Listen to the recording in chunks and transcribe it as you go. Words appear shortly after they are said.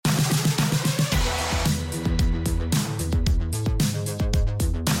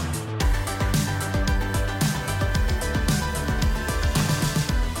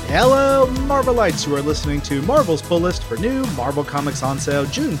Hello, Marvelites who are listening to Marvel's Pull List for new Marvel Comics on sale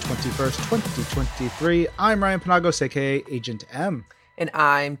June 21st, 2023. I'm Ryan Penagos, aka Agent M. And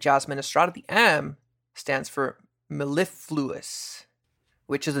I'm Jasmine Estrada. The M stands for mellifluous,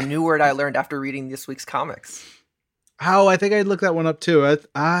 which is a new word I learned after reading this week's comics. Oh, I think I'd look that one up too.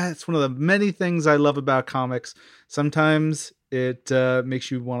 It's one of the many things I love about comics. Sometimes it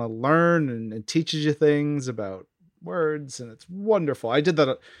makes you want to learn and teaches you things about words, and it's wonderful. I did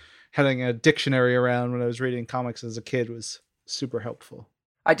that having a dictionary around when I was reading comics as a kid was super helpful.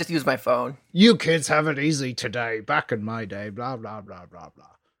 I just use my phone. You kids have it easy today. Back in my day, blah, blah, blah, blah, blah.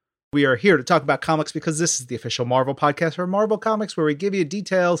 We are here to talk about comics because this is the official Marvel podcast for Marvel Comics, where we give you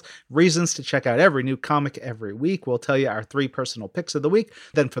details, reasons to check out every new comic every week. We'll tell you our 3 personal picks of the week.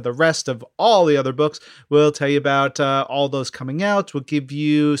 Then for the rest of all the other books, we'll tell you about all those coming out. We'll give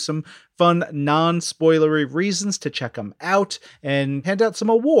you some fun, non-spoilery reasons to check them out and hand out some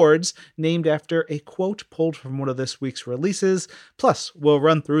awards named after a quote pulled from one of this week's releases. Plus, we'll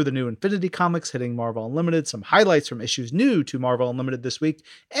run through the new Infinity comics hitting Marvel Unlimited, some highlights from issues new to Marvel Unlimited this week,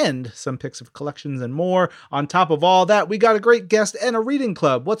 and some picks of collections and more. On top of all that, we got a great guest and a reading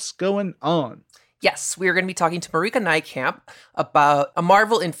club. What's going on? Yes, we are going to be talking to Marieke Nijkamp about a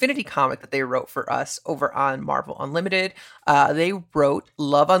Marvel Infinity comic that they wrote for us over on Marvel Unlimited. They wrote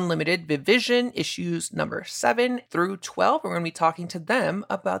Love Unlimited Vision issues number 7 through 12. We're going to be talking to them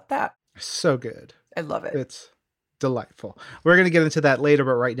about that. So good. I love it. It's delightful. We're going to get into that later,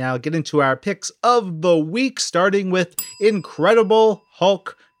 but right now, get into our picks of the week, starting with Incredible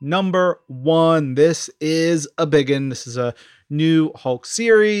Hulk number 1. This is a biggin. This is a new Hulk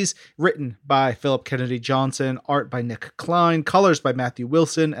series written by Philip Kennedy Johnson, art by Nick Klein, colors by Matthew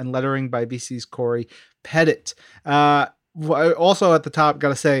Wilson, and lettering by VC's Corey Pettit. Also at the top,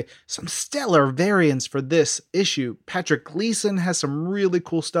 gotta say, some stellar variants for this issue. Patrick Gleason has some really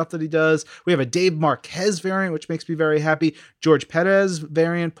cool stuff that he does. We have a Dave Marquez variant, which makes me very happy. George Perez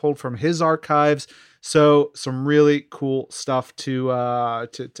variant pulled from his archives. So some really cool stuff to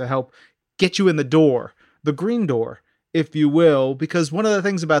help get you in the door, the green door, if you will, because one of the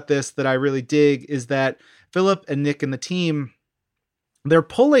things about this that I really dig is that Philip and Nick and the team, they're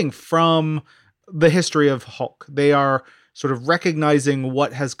pulling from the history of Hulk. They are sort of recognizing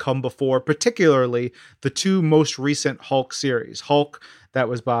what has come before, particularly the 2 most recent Hulk series, Hulk that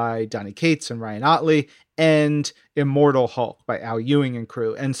was by Donny Cates and Ryan Ottley, and Immortal Hulk by Al Ewing and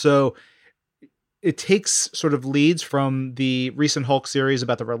crew. And so it takes sort of leads from the recent Hulk series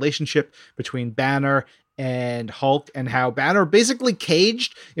about the relationship between Banner and Hulk, and how Banner basically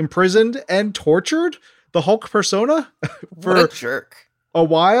caged, imprisoned, and tortured the Hulk persona for what a jerk. A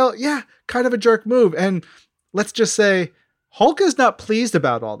while. Yeah, kind of a jerk move. And let's just say Hulk is not pleased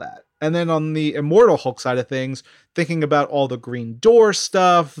about all that. And then on the Immortal Hulk side of things, thinking about all the Green Door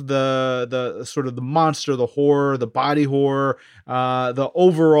stuff, the sort of the monster, the horror, the body horror, the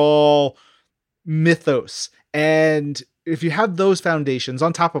overall mythos. And if you have those foundations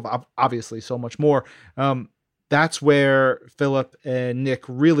on top of obviously so much more, that's where Philip and Nick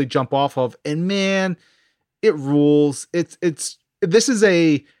really jump off of. And man, it rules. This is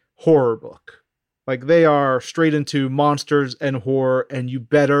a horror book. Like, they are straight into monsters and horror, and you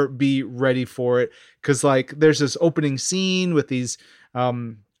better be ready for it. Cause like there's this opening scene with these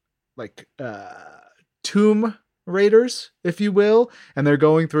tomb raiders, if you will, and they're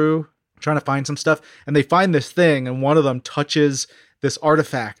going through trying to find some stuff, and they find this thing, and one of them touches this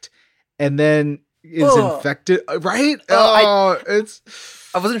artifact and then is infected, right? I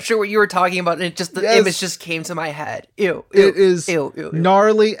wasn't sure what you were talking about, and the image just came to my head. Ew. It is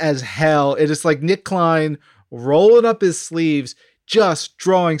gnarly as hell. It is like Nick Klein rolling up his sleeves, just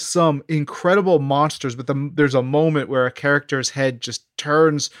drawing some incredible monsters, but there's a moment where a character's head just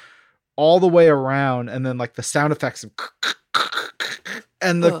turns all the way around, and then like the sound effects of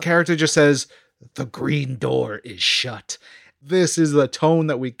and the character just says, "The green door is shut." This is the tone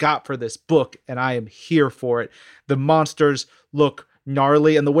that we got for this book, and I am here for it. The monsters look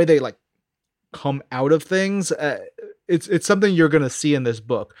gnarly, and the way they like come out of things, it's something you're going to see in this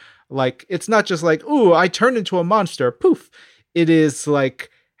book. Like, it's not just like, "Ooh, I turned into a monster, poof." It is like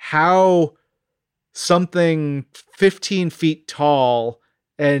how something 15 feet tall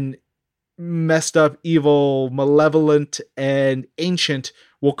and messed up, evil, malevolent, and ancient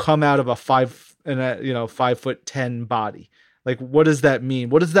will come out of a 5'10" body. Like, what does that mean?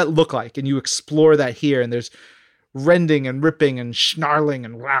 What does that look like? And you explore that here, and there's rending and ripping and snarling,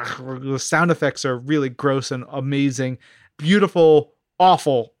 and the sound effects are really gross and amazing. Beautiful,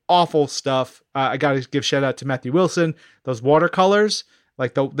 awful stuff. I gotta give shout out to Matthew Wilson. Those watercolors,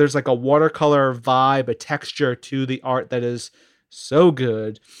 there's like a watercolor vibe, a texture to the art that is So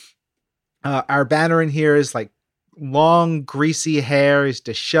good. Our Banner in here is like long, greasy hair. He's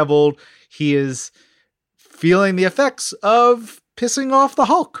disheveled. He is feeling the effects of pissing off the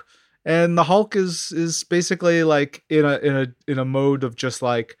Hulk. And the Hulk is basically like in a mode of just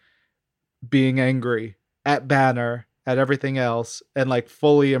like being angry at Banner, at everything else, and like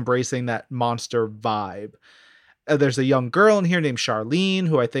fully embracing that monster vibe. There's a young girl in here named Charlene,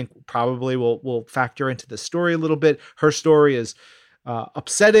 who I think probably will factor into the story a little bit. Her story is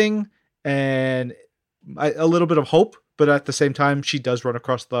upsetting and a little bit of hope, but at the same time, she does run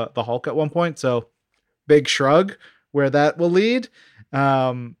across the Hulk at one point. So big shrug where that will lead.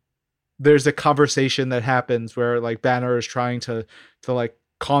 There's a conversation that happens where like Banner is trying to like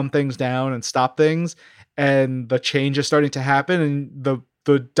calm things down and stop things, and the change is starting to happen, and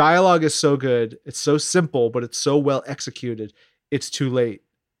the dialogue is so good. It's so simple, but it's so well executed. It's too late.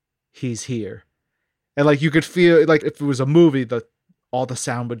 He's here. And like you could feel like if it was a movie, all the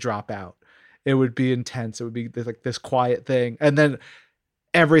sound would drop out. It would be intense. It would be like this quiet thing. And then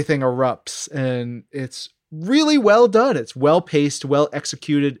everything erupts, and it's really well done. It's well paced, well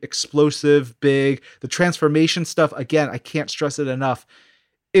executed, explosive, big. The transformation stuff, again, I can't stress it enough,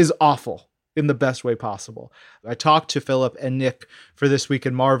 is awful in the best way possible. I talked to Philip and Nick for This Week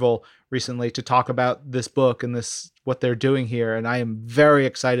in Marvel recently to talk about this book and what they're doing here. And I am very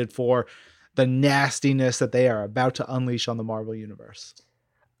excited for the nastiness that they are about to unleash on the Marvel Universe.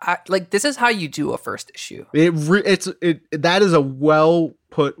 This is how you do a first issue. That is a well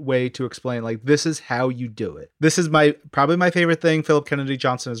put way to explain. Like, this is how you do it. This is probably my favorite thing Philip Kennedy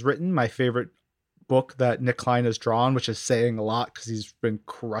Johnson has written. My favorite book that Nick Klein has drawn, which is saying a lot because he's been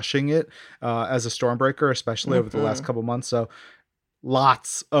crushing it as a Stormbreaker, especially over the last couple months. So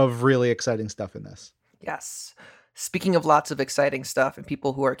lots of really exciting stuff in this. Yes. Speaking of lots of exciting stuff and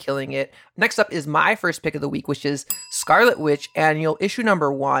people who are killing it, next up is my first pick of the week, which is Scarlet Witch Annual Issue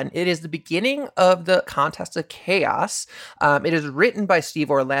number 1. It is the beginning of the Contest of Chaos. It is written by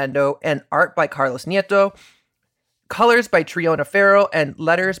Steve Orlando and art by Carlos Nieto. Colors by Triona Farrell and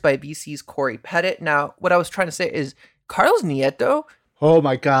letters by VC's Corey Pettit. Now, what I was trying to say is Carlos Nieto, oh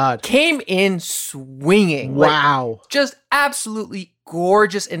my God, came in swinging. Wow. Like, just absolutely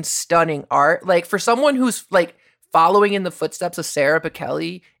gorgeous and stunning art. Like, for someone who's like following in the footsteps of Sarah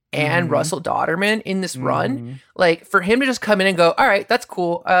Bichelli and Russell Dodderman in this run, like for him to just come in and go, all right, that's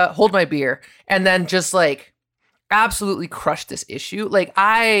cool. Hold my beer. And then just like absolutely crush this issue. Like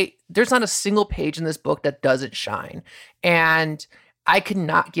there's not a single page in this book that doesn't shine. And I could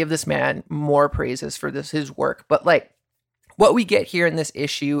not give this man more praises for his work. But like what we get here in this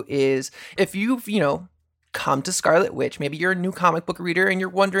issue is if you've, come to Scarlet Witch, maybe you're a new comic book reader and you're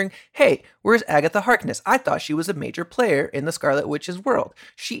wondering, hey, where's Agatha Harkness? I thought she was a major player in the Scarlet Witch's world.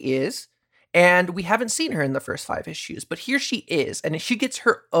 She is. And we haven't seen her in the first 5 issues, but here she is. And she gets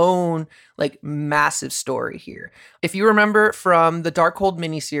her own like massive story here. If you remember from the Darkhold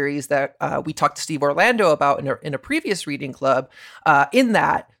miniseries that we talked to Steve Orlando about in a previous reading club, in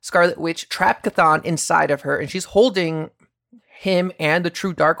that Scarlet Witch trapped Chthon inside of her, and she's holding him and the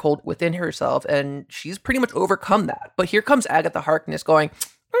true Darkhold within herself, and she's pretty much overcome that. But here comes Agatha Harkness going,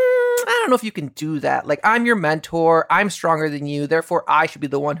 I don't know if you can do that. Like, I'm your mentor. I'm stronger than you. Therefore, I should be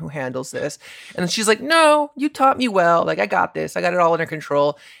the one who handles this. And she's like, no, you taught me well. Like, I got this. I got it all under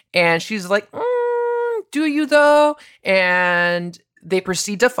control. And she's like, do you though? And they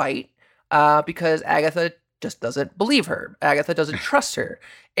proceed to fight because Agatha just doesn't believe her. Agatha doesn't trust her.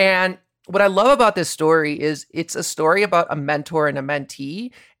 And what I love about this story is it's a story about a mentor and a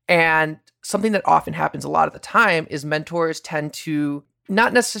mentee. And something that often happens a lot of the time is mentors tend to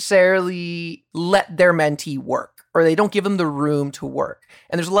not necessarily let their mentee work, or they don't give them the room to work.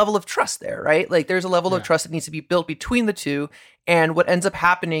 And there's a level of trust there, right? Like there's a level of trust that needs to be built between the two. And what ends up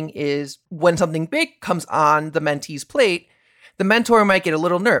happening is when something big comes on the mentee's plate, the mentor might get a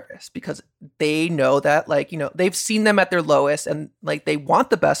little nervous because they know that, like, they've seen them at their lowest and like they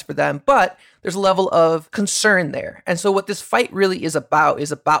want the best for them, but there's a level of concern there. And so what this fight really is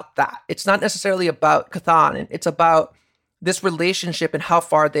about that. It's not necessarily about Chthon. It's about this relationship and how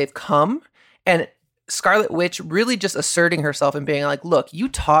far they've come. And Scarlet Witch really just asserting herself and being like, look, you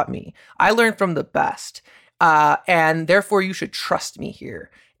taught me. I learned from the best. And therefore you should trust me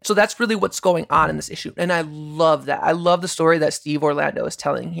here. So that's really what's going on in this issue. And I love that. I love the story that Steve Orlando is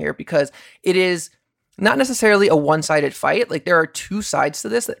telling here because it is not necessarily a one-sided fight. Like there are two sides to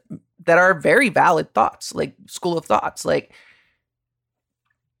this that are very valid thoughts, like school of thoughts. Like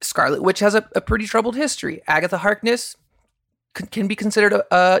Scarlet Witch has a pretty troubled history. Agatha Harkness can be considered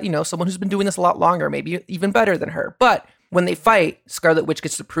someone who's been doing this a lot longer, maybe even better than her. But when they fight, Scarlet Witch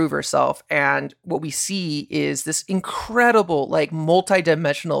gets to prove herself. And what we see is this incredible, like,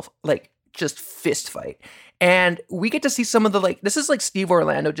 multi-dimensional, like, just fist fight. And we get to see some of the, like, this is like Steve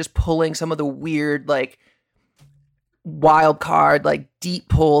Orlando just pulling some of the weird, like, wild card, like, deep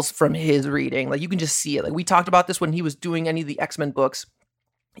pulls from his reading. Like, you can just see it. Like, we talked about this when he was doing any of the X-Men books.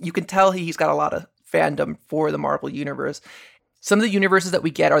 You can tell he's got a lot of fandom for the Marvel Universe. Some of the universes that we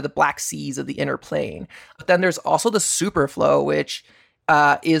get are the black seas of the inner plane. But then there's also the superflow, which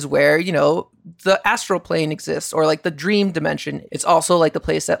is where, you know, the astral plane exists, or like the dream dimension. It's also like the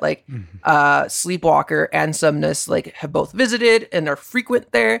place that like Sleepwalker and Somnus like have both visited and are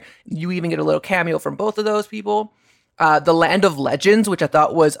frequent there. You even get a little cameo from both of those people. The Land of Legends, which I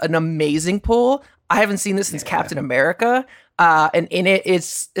thought was an amazing pull. I haven't seen this since Captain America. And in it,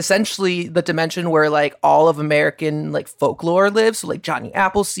 it's essentially the dimension where like all of American like folklore lives. So like Johnny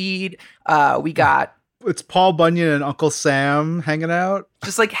Appleseed, we got it's Paul Bunyan and Uncle Sam hanging out,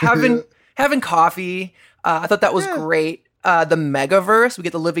 just like having coffee. I thought that was great. The Megaverse, we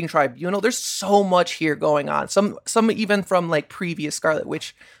get the Living Tribunal. There's so much here going on. Some even from like previous Scarlet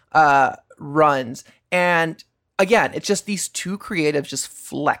Witch runs. And again, it's just these two creatives just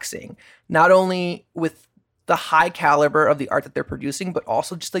flexing, not only with the high caliber of the art that they're producing, but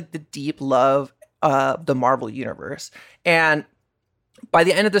also just like the deep love of the Marvel Universe. And by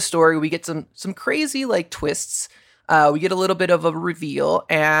the end of the story, we get some crazy like twists. We get a little bit of a reveal,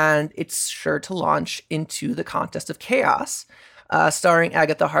 and it's sure to launch into the Contest of Chaos, starring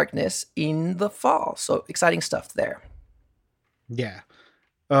Agatha Harkness in the fall. So exciting stuff there. Yeah.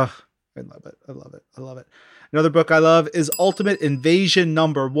 Ugh. I love it. I love it. I love it. Another book I love is Ultimate Invasion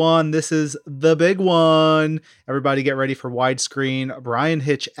 #1. This is the big one. Everybody get ready for widescreen Brian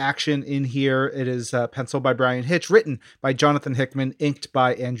Hitch action in here. It is penciled by Brian Hitch, written by Jonathan Hickman, inked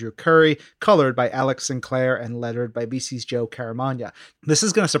by Andrew Curry, colored by Alex Sinclair, and lettered by BC's Joe Caramagna. This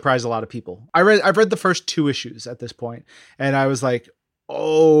is going to surprise a lot of people. I've read the first 2 issues at this point, and I was like,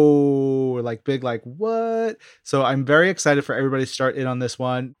 oh, like big, like what? So I'm very excited for everybody to start in on this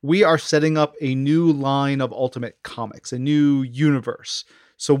one. We are setting up a new line of Ultimate Comics, a new universe.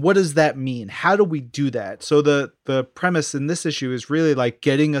 So what does that mean? How do we do that? So the premise in this issue is really like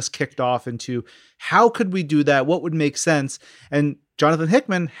getting us kicked off into how could we do that? What would make sense? And Jonathan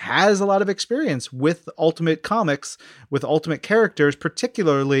Hickman has a lot of experience with Ultimate Comics, with Ultimate characters,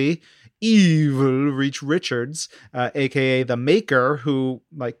 particularly evil Reed Richards, aka the Maker, who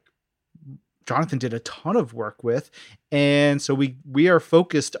like Jonathan did a ton of work with, and so we are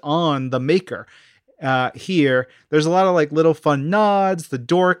focused on the Maker here. There's a lot of like little fun nods, the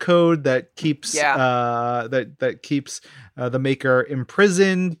door code that keeps that keeps the Maker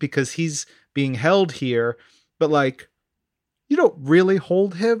imprisoned because he's being held here, but like you don't really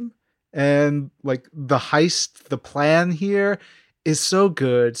hold him, and like the heist, the plan here is so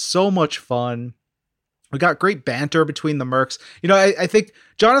good, so much fun. We got great banter between the mercs. You know, I think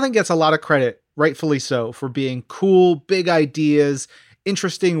Jonathan gets a lot of credit, rightfully so, for being cool, big ideas,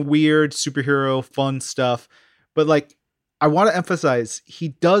 interesting, weird, superhero, fun stuff. But like, I want to emphasize, he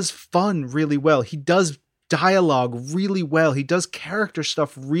does fun really well. He does dialogue really well. He does character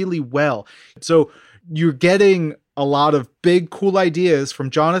stuff really well. So you're getting a lot of big, cool ideas from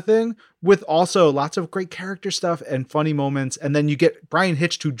Jonathan with also lots of great character stuff and funny moments. And then you get Brian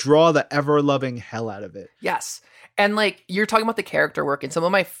Hitch to draw the ever-loving hell out of it. Yes. And like, you're talking about the character work, and some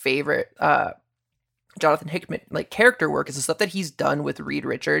of my favorite Jonathan Hickman like character work is the stuff that he's done with Reed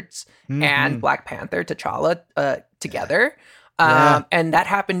Richards and Black Panther, T'Challa together. And that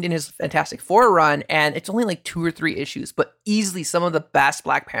happened in his Fantastic Four run, and it's only like 2 or 3 issues, but easily some of the best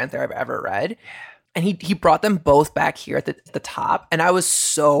Black Panther I've ever read. And he brought them both back here at the top, and I was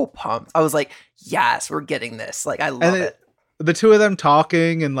so pumped. I was like, yes, we're getting this. Like, I love it. The two of them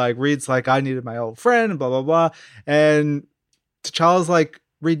talking, and like Reed's like, I needed my old friend, and blah, blah, blah. And T'Challa's like,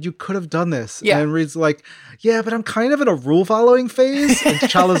 Reed, you could have done this. Yeah. And Reed's like, yeah, but I'm kind of in a rule following phase. And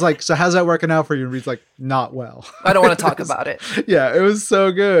T'Challa's like, so how's that working out for you? And Reed's like, not well. I don't want to talk about it. Yeah, it was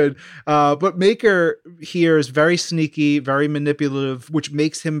so good. But Maker here is very sneaky, very manipulative, which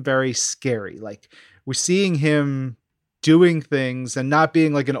makes him very scary. Like, we're seeing him doing things and not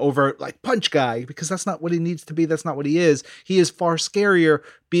being like an overt like punch guy, because that's not what he needs to be. That's not what he is. He is far scarier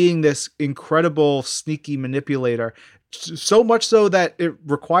being this incredible sneaky manipulator. So much so that it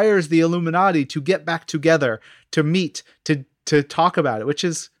requires the Illuminati to get back together, to meet, to talk about it, which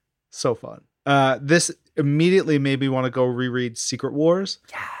is so fun. This immediately made me want to go reread Secret Wars.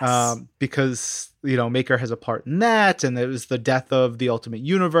 Yes. Because, you know, Maker has a part in that, and it was the death of the Ultimate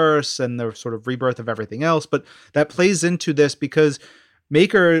Universe and the sort of rebirth of everything else. But that plays into this because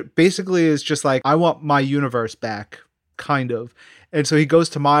Maker basically is just like, I want my universe back, kind of. And so he goes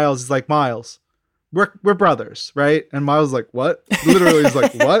to Miles. He's like, Miles, we're brothers, right? And Miles is like, what? Literally, he's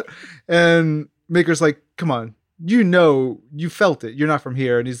like, what? And Maker's like, come on, you felt it. You're not from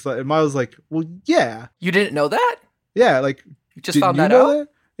here. And he's like, and Miles is like, well, yeah. You didn't know that? Yeah, like you just found that out. That?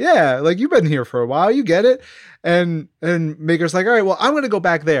 Yeah, like you've been here for a while. You get it. And Maker's like, all right, well, I'm going to go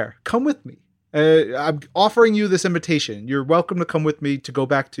back there. Come with me. I'm offering you this invitation. You're welcome to come with me to go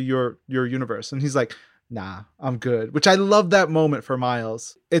back to your universe. And he's like, nah, I'm good. Which I love that moment for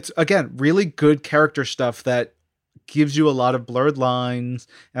Miles. It's, again, really good character stuff that gives you a lot of blurred lines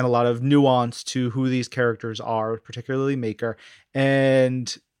and a lot of nuance to who these characters are, particularly Maker.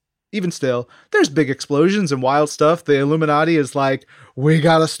 And even still, there's big explosions and wild stuff. The Illuminati is like, we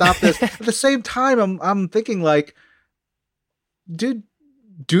got to stop this. At the same time, I'm thinking like, dude,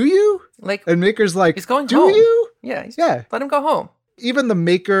 do you? Like, and Maker's like, he's going do home. You? Yeah. Let him go home. Even the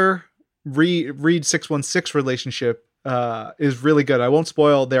Maker Reed 616 relationship is really good. I won't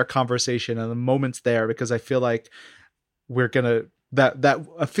spoil their conversation and the moments there because I feel like we're gonna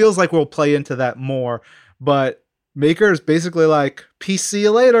that feels like we'll play into that more. But Maker is basically like, peace, see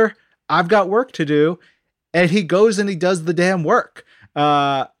you later. I've got work to do, and he goes and he does the damn work.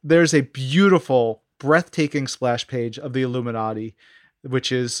 There's a beautiful, breathtaking splash page of the Illuminati,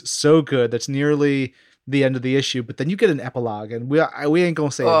 which is so good. That's nearly the end of the issue, but then you get an epilogue, and we ain't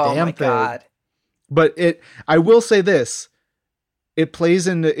gonna say a damn thing. God. But I will say this: it plays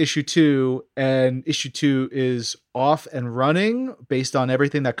into issue 2, and issue 2 is off and running based on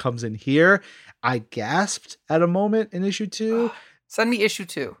everything that comes in here. I gasped at a moment in issue 2. Send me issue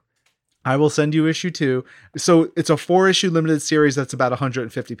 2. I will send you issue 2. So it's a 4-issue limited series that's about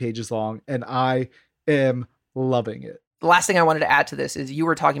 150 pages long, and I am loving it. The last thing I wanted to add to this is you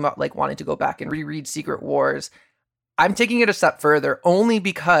were talking about like wanting to go back and reread Secret Wars. I'm taking it a step further only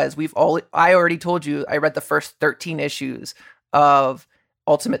because I already told you I read the first 13 issues of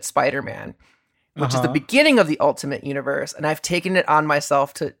Ultimate Spider-Man, which is the beginning of the Ultimate Universe. And I've taken it on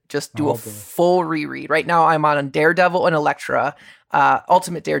myself to just do a full reread. Right now I'm on Daredevil and Elektra,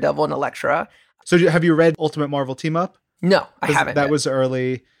 Ultimate Daredevil and Elektra. So have you read Ultimate Marvel Team Up? No, I haven't. That was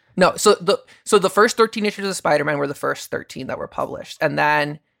early. No, so the first 13 issues of Spider-Man were the first 13 that were published. And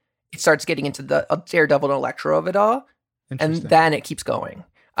then it starts getting into the Daredevil and Elektra of it all. And then it keeps going.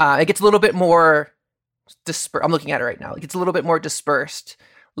 It gets a little bit more dispersed. I'm looking at it right now. It gets a little bit more dispersed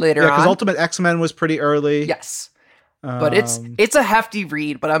later on. Yeah, because Ultimate X-Men was pretty early. Yes. But it's a hefty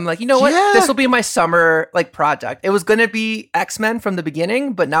read. But I'm like, you know what? Yeah. This will be my summer project. It was going to be X-Men from the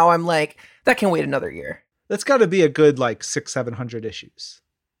beginning, but now I'm like, that can wait another year. That's got to be a good 600-700 issues.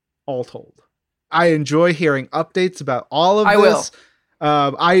 All told. I enjoy hearing updates about all of this.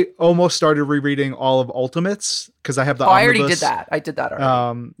 I almost started rereading all of Ultimates because I have the omnibus. I already did that. I did that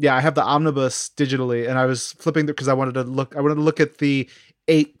already. Yeah, I have the omnibus digitally, and I was flipping because I wanted to look at the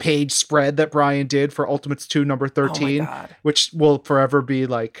 8-page spread that Brian did for Ultimates 2 number 13, which will forever be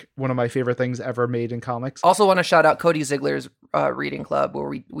one of my favorite things ever made in comics. Also want to shout out Cody Ziegler's reading club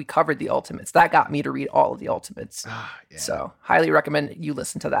where we covered the Ultimates. That got me to read all of the Ultimates. Yeah. So highly recommend you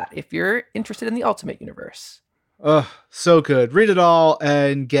listen to that if you're interested in the Ultimate Universe. So good. Read it all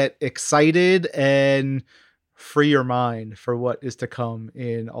and get excited and free your mind for what is to come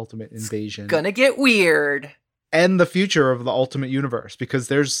in Ultimate Invasion. It's gonna get weird. And the future of the Ultimate Universe, because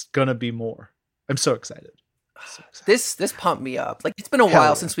there's gonna be more. I'm so excited. This pumped me up. It's been a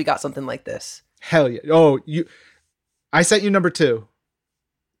while since we got something like this. Hell yeah. Oh, I sent you number 2.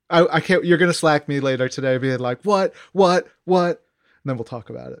 I can't, you're gonna slack me later today being like, what? And then we'll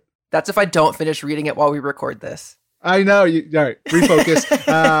talk about it. That's if I don't finish reading it while we record this. I know. All right,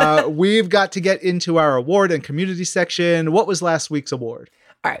 refocus. We've got to get into our award and community section. What was last week's award?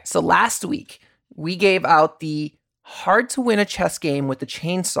 All right, so last week, we gave out the Hard to Win a Chess Game with the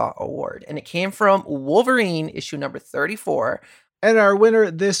Chainsaw Award, and it came from Wolverine, issue number 34. And our winner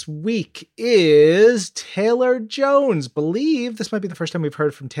this week is Taylor Jones. Believe this might be the first time we've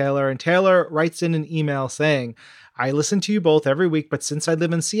heard from Taylor, and Taylor writes in an email saying, I listen to you both every week, but since I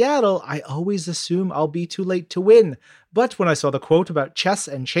live in Seattle, I always assume I'll be too late to win. But when I saw the quote about chess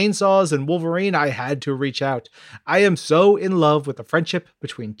and chainsaws and Wolverine, I had to reach out. I am so in love with the friendship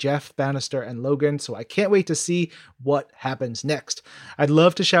between Jeff Bannister and Logan, so I can't wait to see what happens next. I'd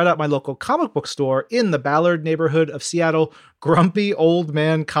love to shout out my local comic book store in the Ballard neighborhood of Seattle, Grumpy Old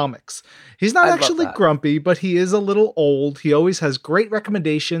Man Comics. He's not actually grumpy, but he is a little old. He always has great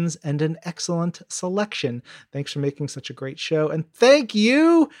recommendations and an excellent selection. Thanks for making such a great show. And thank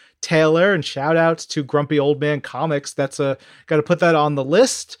you, Taylor, and shout out to Grumpy Old Man Comics. That's got to put that on the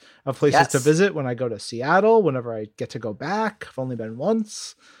list of places to visit when I go to Seattle, whenever I get to go back. I've only been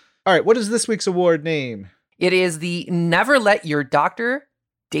once. All right, what is this week's award name? It is the Never Let Your Doctor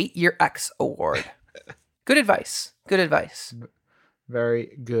Date Your Ex award. Good advice. Good advice.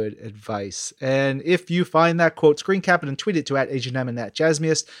 Very good advice. And if you find that quote, screen cap it and tweet it to @AgentM and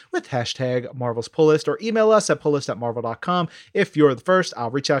 @Jasmiest with hashtag Marvel's Pull List, or email us at pullist@marvel.com. If you're the first,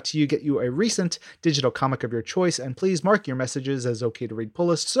 I'll reach out to you, get you a recent digital comic of your choice, and please mark your messages as okay to read Pull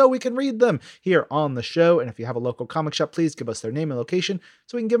List so we can read them here on the show. And if you have a local comic shop, please give us their name and location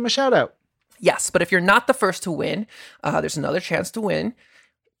so we can give them a shout out. Yes, but if you're not the first to win, there's another chance to win.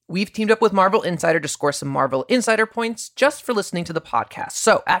 We've teamed up with Marvel Insider to score some Marvel Insider points just for listening to the podcast.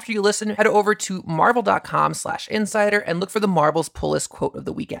 So after you listen, head over to marvel.com/insider and look for the Marvel's Pull List Quote of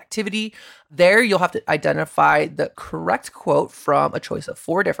the Week activity. There, you'll have to identify the correct quote from a choice of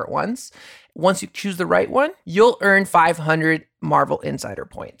 4 different ones. Once you choose the right one, you'll earn 500 Marvel Insider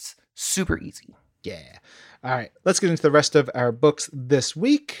points. Super easy. Yeah. All right, let's get into the rest of our books this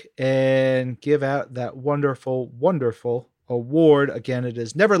week and give out that wonderful, wonderful award. Again, it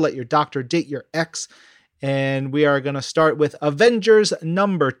is Never Let Your Doctor Date Your Ex. And we are going to start with Avengers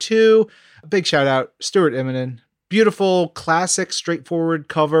 #2. Big shout out, Stuart Immonen. Beautiful, classic, straightforward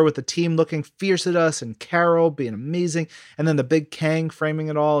cover with the team looking fierce at us and Carol being amazing. And then the big Kang framing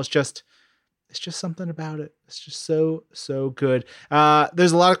it all. It's just something about it. It's just so good.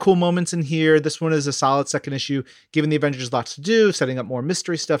 There's a lot of cool moments in here. This one is a solid second issue, giving the Avengers lots to do, setting up more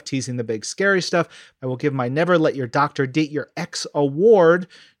mystery stuff, teasing the big scary stuff. I will give my Never Let Your Doctor Date Your Ex award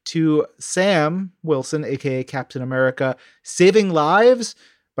to Sam Wilson, aka Captain America, saving lives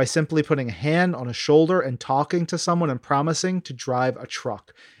by simply putting a hand on a shoulder and talking to someone and promising to drive a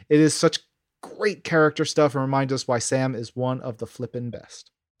truck. It is such great character stuff and reminds us why Sam is one of the flippin'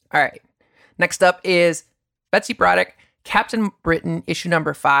 best. All right. Next up is Betsy Braddock, Captain Britain, issue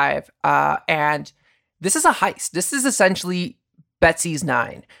number 5. And this is a heist. This is essentially Betsy's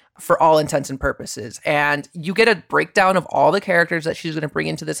 9 for all intents and purposes. And you get a breakdown of all the characters that she's going to bring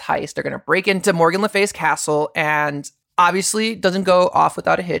into this heist. They're going to break into Morgan Le Fay's castle, and obviously it doesn't go off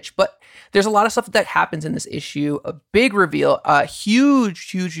without a hitch, but there's a lot of stuff that happens in this issue. A big reveal, a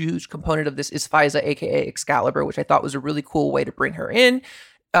huge component of this is Faiza, aka Excalibur, which I thought was a really cool way to bring her in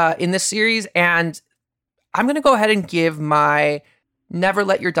this series. And I'm going to go ahead and give my Never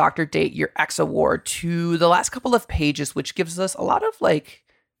Let Your Doctor Date Your Ex award to the last couple of pages, which gives us a lot of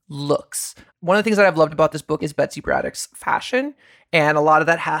looks. One of the things that I've loved about this book is Betsy Braddock's fashion. And a lot of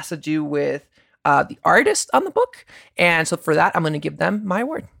that has to do with the artist on the book. And so for that, I'm going to give them my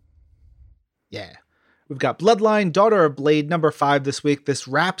award. Yeah. We've got Bloodline, Daughter of Blade, number 5 this week. This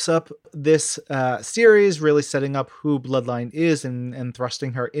wraps up this series, really setting up who Bloodline is and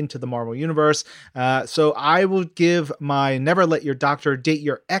thrusting her into the Marvel Universe. So I will give my Never Let Your Doctor Date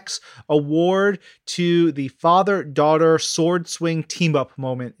Your Ex award to the father-daughter sword swing team-up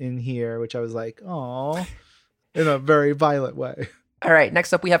moment in here, which I was like, oh, in a very violent way. All right,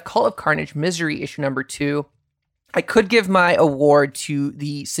 next up we have Cult of Carnage, Misery, issue number 2. I could give my award to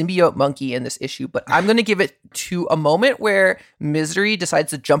the symbiote monkey in this issue, but I'm going to give it to a moment where Misery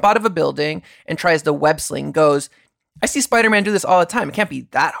decides to jump out of a building and tries to web sling, goes, I see Spider-Man do this all the time. It can't be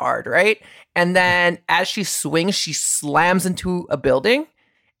that hard, right? And then as she swings, she slams into a building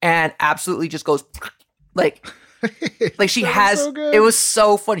and absolutely just goes like she has, so it was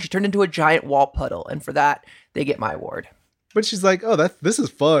so funny. She turned into a giant wall puddle. And for that, they get my award. But she's like, oh, this is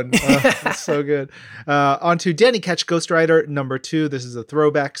fun. That's so good. On to Danny Ketch, Ghost Rider number 2. This is a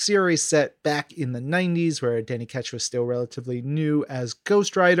throwback series set back in the 90s where Danny Ketch was still relatively new as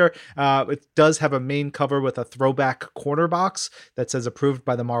Ghost Rider. It does have a main cover with a throwback corner box that says approved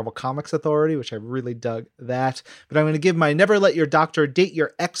by the Marvel Comics Authority, which I really dug that. But I'm going to give my Never Let Your Doctor Date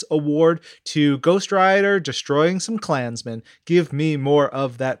Your Ex award to Ghost Rider destroying some Klansmen. Give me more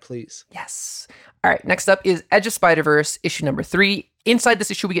of that, please. Yes. All right, next up is Edge of Spider-Verse, issue number 3. Inside this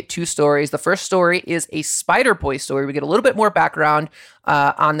issue, we get 2 stories. The first story is a Spider-Boy story. We get a little bit more background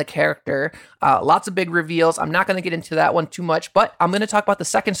on the character. Lots of big reveals. I'm not going to get into that one too much, but I'm going to talk about the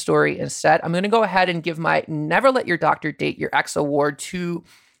second story instead. I'm going to go ahead and give my Never Let Your Doctor Date Your Ex award to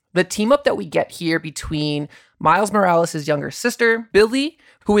the team up that we get here between Miles Morales' younger sister, Billy,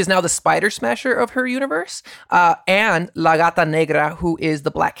 who is now the Spider Smasher of her universe, and La Gata Negra, who is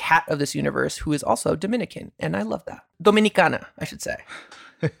the Black Cat of this universe, who is also Dominican. And I love that. Dominicana, I should say.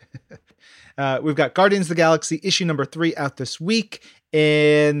 We've got Guardians of the Galaxy issue number 3 out this week.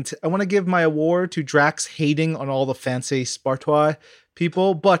 And I want to give my award to Drax hating on all the fancy Spartois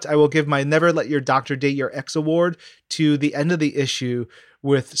people, but I will give my Never Let Your Doctor Date Your Ex award to the end of the issue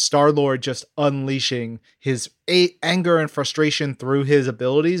with Star-Lord just unleashing his anger and frustration through his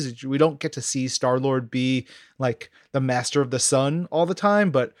abilities. We don't get to see Star-Lord be like the master of the sun all the time,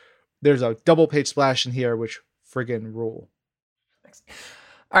 but there's a double page splash in here, which friggin' rule.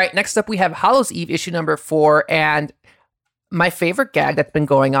 All right, next up we have Hallows Eve issue number 4, and my favorite gag that's been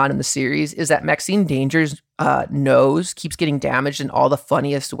going on in the series is that Maxine Danger's nose keeps getting damaged in all the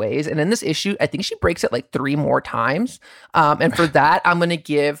funniest ways. And in this issue, I think she breaks it like 3 more times. And for that, I'm going to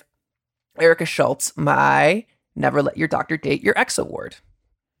give Erica Schultz my Never Let Your Doctor Date Your Ex award.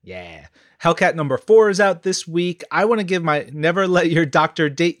 Yeah. Hellcat number 4 is out this week. I want to give my Never Let Your Doctor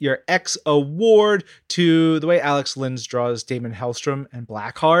Date Your Ex award to the way Alex Lins draws Damon Hellstrom and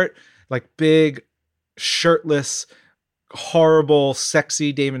Blackheart. Like big, shirtless, horrible,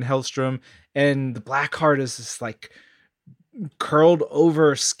 sexy Damon Hellstrom. And the Blackheart is this like curled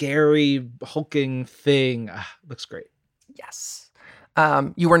over, scary, hulking thing. Looks great. Yes.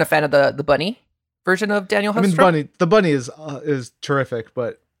 You weren't a fan of the bunny version of Daniel Hellstrom? I mean, the bunny is terrific,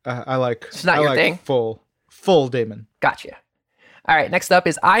 but I like it's not your thing. Full Damon. Gotcha. All right, next up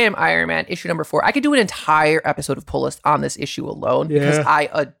is I Am Iron Man issue number 4. I could do an entire episode of Pull List on this issue alone because I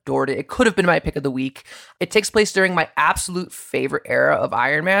adored it. It could have been my pick of the week. It takes place during my absolute favorite era of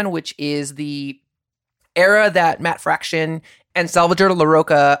Iron Man, which is the era that Matt Fraction and Salvador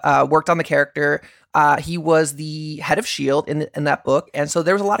LaRocca worked on the character. He was the head of S.H.I.E.L.D. in that book, and so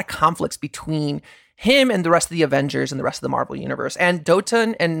there was a lot of conflicts between him and the rest of the Avengers and the rest of the Marvel Universe. And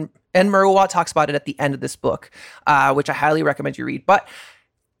Dotan and Murwa talks about it at the end of this book, which I highly recommend you read. But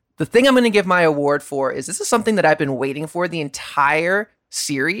the thing I'm going to give my award for is this is something that I've been waiting for the entire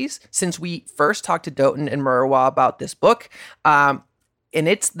series since we first talked to Dotan and Murwa about this book. And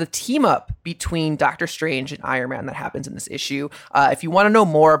it's the team up between Doctor Strange and Iron Man that happens in this issue. If you want to know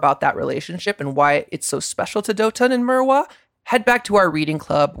more about that relationship and why it's so special to Dotan and Murwa, head back to our reading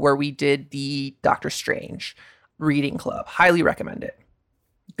club where we did the Doctor Strange reading club. Highly recommend it.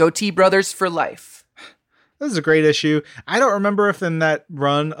 Goatee Brothers for life. This is a great issue. I don't remember if in that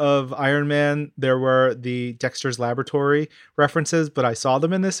run of Iron Man there were the Dexter's Laboratory references, but I saw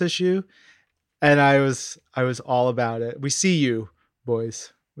them in this issue, and I was all about it. We see you,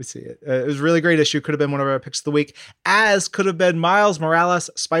 boys. We see it. It was a really great issue. Could have been one of our picks of the week, as could have been Miles Morales,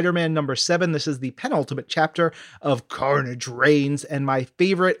 Spider-Man number 7. This is the penultimate chapter of Carnage Reigns, and my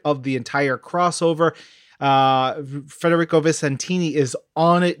favorite of the entire crossover. Federico Vicentini is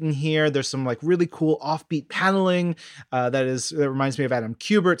on it in here. There's some like really cool offbeat paneling that reminds me of Adam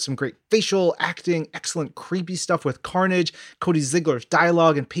Kubert. Some great facial acting, excellent creepy stuff with Carnage. Cody Ziegler's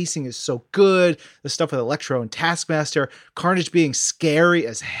dialogue and pacing is so good. The stuff with Electro and Taskmaster. Carnage being scary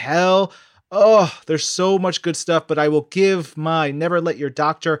as hell. Oh, there's so much good stuff, but I will give my Never Let Your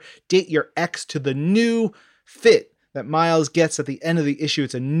Doctor Date Your Ex to the new fit that Miles gets at the end of the issue.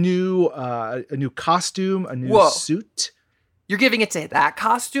 It's a new costume, a new suit. You're giving it to that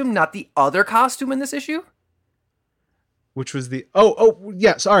costume, not the other costume in this issue? Which was the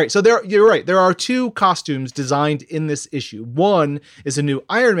yes. All right. So you're right. There are 2 costumes designed in this issue. One is a new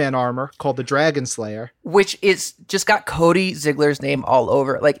Iron Man armor called the Dragon Slayer, which is just got Cody Ziegler's name all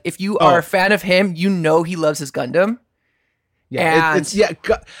over it. Like if you are a fan of him, you know he loves his Gundam. Yeah,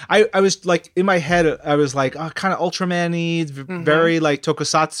 I was like in my head, I was like, kind of Ultraman-y, very like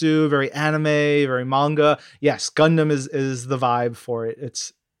tokusatsu, very anime, very manga. Yes, Gundam is the vibe for it.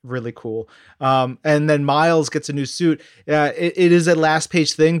 It's really cool. And then Miles gets a new suit. It is a last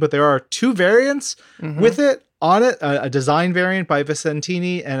page thing, but there are 2 variants with it on it, a design variant by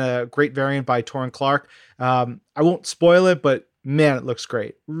Vicentini and a great variant by Torrin Clark. I won't spoil it, but man, it looks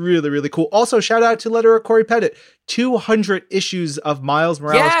great. Really, really cool. Also, shout out to letterer Corey Pettit. 200 issues of Miles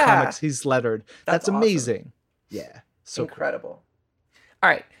Morales comics he's lettered. That's amazing. Awesome. Yeah. So incredible. All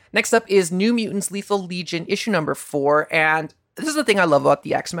right. Next up is New Mutants Lethal Legion issue number 4. And this is the thing I love about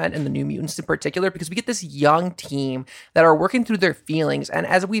the X-Men and the New Mutants in particular, because we get this young team that are working through their feelings. And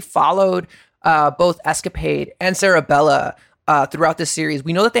as we followed both Escapade and Cerebella throughout this series,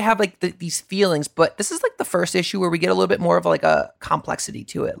 we know that they have like these feelings, but this is like the first issue where we get a little bit more of like a complexity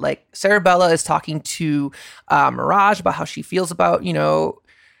to it. Like Cerebella is talking to Mirage about how she feels about,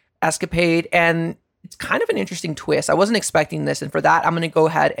 Escapade, and it's kind of an interesting twist. I wasn't expecting this, and for that, I'm going to go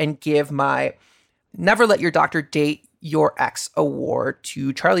ahead and give my Never Let Your Doctor Date Your Ex award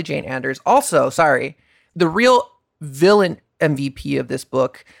to Charlie Jane Anders. Also, the real villain MVP of this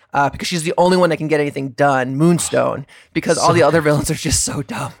book, because she's the only one that can get anything done, Moonstone, because all the other villains are just so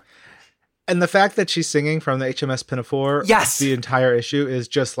dumb. And the fact that she's singing from the HMS Pinafore the entire issue is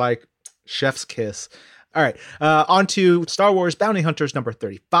just like chef's kiss. All right, on to Star Wars Bounty Hunters number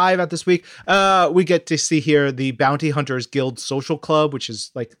 35 at this week. We get to see here the Bounty Hunters Guild Social Club, which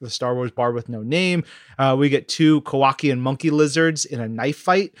is like the Star Wars bar with no name. We get 2 Kowakian monkey lizards in a knife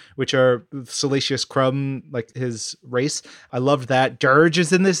fight, which are Salacious Crumb, like his race. I loved that. Dirge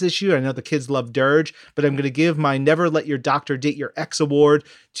is in this issue. I know the kids love Dirge, but I'm going to give my Never Let Your Doctor Date Your Ex award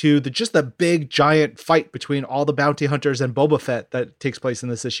to the big giant fight between all the bounty hunters and Boba Fett that takes place in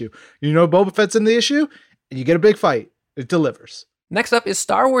this issue. You know Boba Fett's in the issue, and you get a big fight. It delivers. Next up is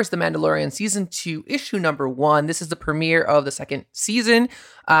Star Wars The Mandalorian Season 2, Issue number 1. This is the premiere of the second season,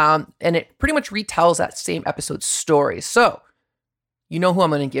 and it pretty much retells that same episode's story. So, you know who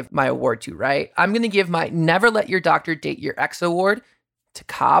I'm going to give my award to, right? I'm going to give my Never Let Your Doctor Date Your Ex award to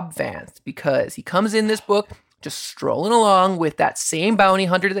Cobb Vanth, because he comes in this book just strolling along with that same bounty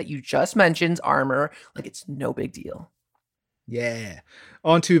hunter that you just mentioned's armor, like it's no big deal. Yeah.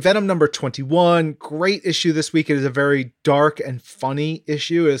 On to Venom number 21. Great issue this week. It is a very dark and funny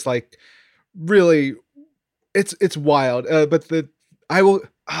issue. It's like really, it's wild.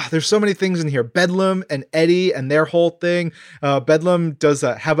 There's so many things in here. Bedlam and Eddie and their whole thing. Bedlam does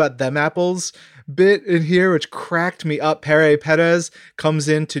a How About Them Apples bit in here, which cracked me up. Pere Perez comes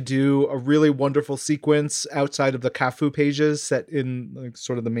in to do a really wonderful sequence outside of the Cafu pages set in like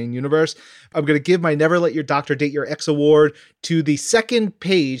sort of the main universe. I'm going to give my Never Let Your Doctor Date Your Ex award to the second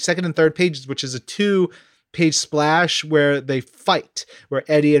and third pages, which is a 2-page splash where they fight, where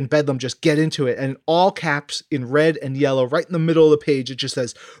Eddie and Bedlam just get into it, and all caps in red and yellow right in the middle of the page, it just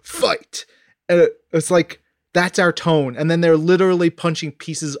says fight. And it's like, that's our tone. And then they're literally punching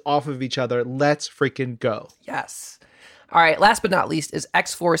pieces off of each other. Let's freaking go. Yes. All right. Last but not least is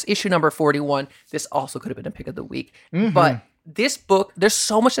X-Force issue number 41. This also could have been a pick of the week. Mm-hmm. But this book, there's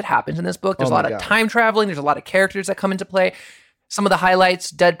so much that happens in this book. There's a lot of time traveling. There's a lot of characters that come into play. Some of the highlights,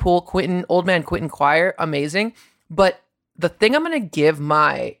 Deadpool, Quentin, Old Man Quentin Quire, amazing. But the thing I'm going to give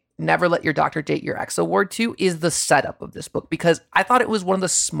my Never Let Your Doctor Date Your Ex award to is the setup of this book, because I thought it was one of the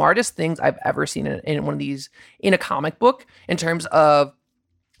smartest things I've ever seen in one of these, in a comic book, in terms of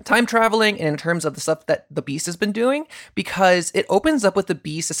time traveling and in terms of the stuff that the Beast has been doing, because it opens up with the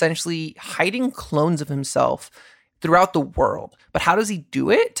Beast essentially hiding clones of himself throughout the world. But how does he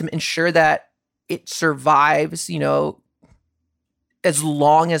do it to ensure that it survives, as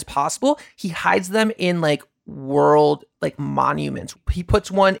long as possible? He hides them in world monuments. He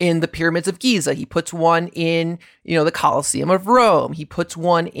puts one in the pyramids of Giza. He puts one in, the Colosseum of Rome. He puts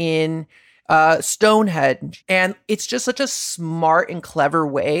one in Stonehenge. And it's just such a smart and clever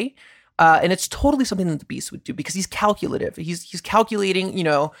way. And it's totally something that the Beast would do, because he's calculative. He's calculating,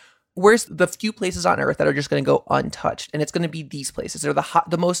 where's the few places on Earth that are just going to go untouched? And it's going to be these places. They're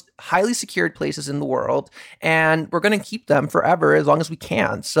the most highly secured places in the world. And we're going to keep them forever as long as we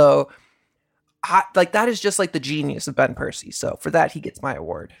can. So that is just the genius of Ben Percy. So for that, he gets my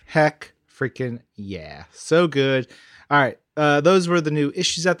award. Heck freaking yeah. So good. All right. Those were the new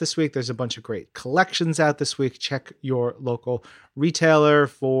issues out this week. There's a bunch of great collections out this week. Check your local retailer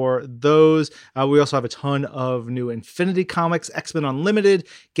for those. We also have a ton of new Infinity comics. X-Men Unlimited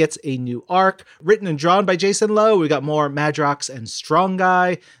gets a new arc written and drawn by Jason Lowe. We got more Madrox and Strong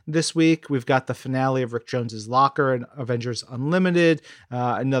Guy this week. We've got the finale of Rick Jones's Locker and Avengers Unlimited.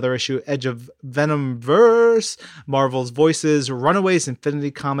 Another issue, Edge of Venomverse. Marvel's Voices, Runaways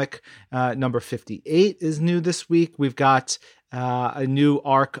Infinity comic number 58 is new this week. We've got a new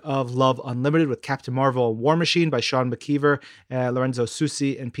arc of Love Unlimited with Captain Marvel and War Machine by Sean McKeever, Lorenzo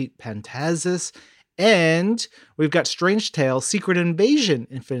Susi, and Pete Pantazis. And we've got Strange Tale, Secret Invasion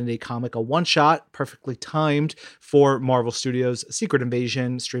Infinity comic, a one-shot, perfectly timed for Marvel Studios' Secret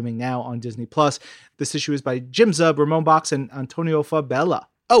Invasion, streaming now on Disney+. This issue is by Jim Zub, Ramon Box, and Antonio Fabella.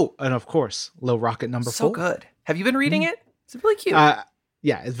 Oh, and of course, Lil Rocket number 4. So good. Have you been reading it? It's really cute.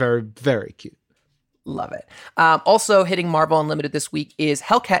 Yeah, it's very, very cute. Love it. Also hitting Marvel Unlimited this week is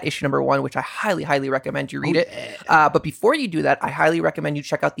Hellcat issue number 1, which I highly, highly recommend you read it. But before you do that, I highly recommend you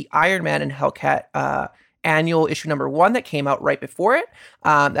check out the Iron Man and Hellcat annual issue number 1 that came out right before it.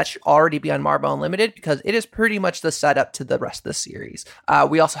 That should already be on Marvel Unlimited, because it is pretty much the setup to the rest of the series.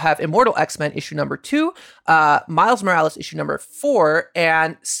 We also have Immortal X-Men issue number 2, Miles Morales issue number 4,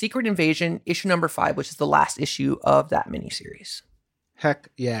 and Secret Invasion issue number 5, which is the last issue of that miniseries. Heck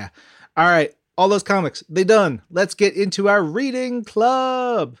yeah. All right. All those comics, they done. Let's get into our reading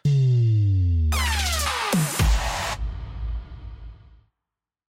club.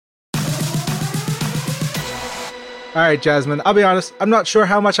 All right, Jasmine, I'll be honest. I'm not sure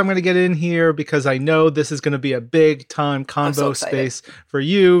how much I'm going to get in here, because I know this is going to be a big time convo space for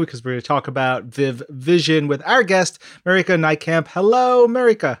you, because we're going to talk about Viv Vision with our guest, Marieke Nijkamp. Hello,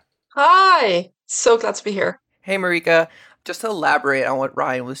 Marieke. Hi. So glad to be here. Hey, Marieke. Just to elaborate on what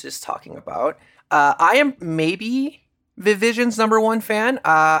Ryan was just talking about, I am maybe Vivision's number one fan.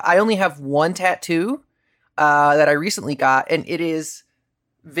 I only have one tattoo that I recently got, and it is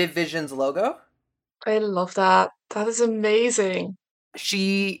Vivision's logo. I love that. That is amazing.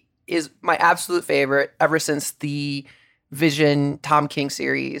 She is my absolute favorite ever since the Vision Tom King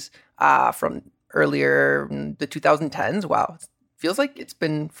series from earlier in the 2010s. Wow, it feels like it's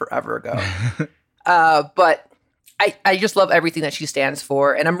been forever ago. But I just love everything that she stands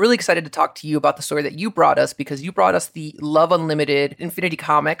for. And I'm really excited to talk to you about the story that you brought us because you brought us the Love Unlimited Infinity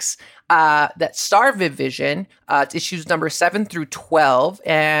Comics that star Viv Vision. It's issues number 7 through 12.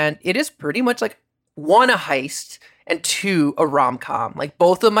 And it is pretty much like one, a heist, and two, a rom com. Like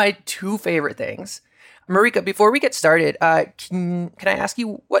both of my two favorite things. Marika, before we get started, can I ask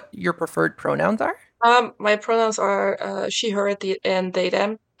you what your preferred pronouns are? My pronouns are she, her, and they,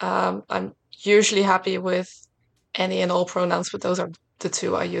 them. I'm usually happy with any and all pronouns, but those are the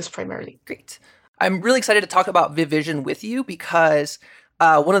two I use primarily. Great. I'm really excited to talk about Vivision with you because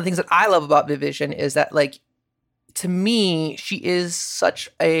one of the things that I love about Vivision is that, like, to me, she is such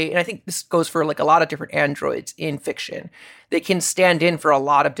a, and I think this goes for like a lot of different androids in fiction. They can stand in for a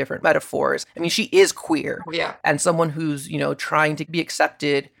lot of different metaphors. I mean, she is queer Yeah. and someone who's, trying to be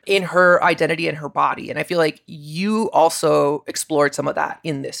accepted in her identity and her body. And I feel like you also explored some of that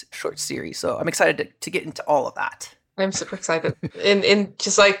in this short series. So I'm excited to get into all of that. I'm super excited. In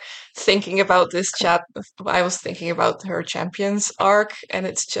just like thinking about this chat, I was thinking about her Champions arc, and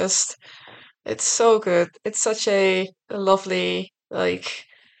it's so good. It's such a lovely like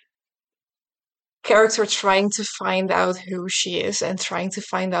character trying to find out who she is and trying to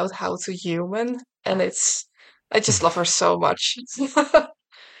find out how to human. And I just love her so much.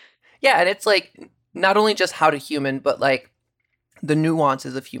 Yeah. And it's like not only just how to human, but like the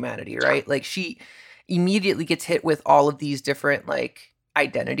nuances of humanity, Yeah. right? Like she immediately gets hit with all of these different like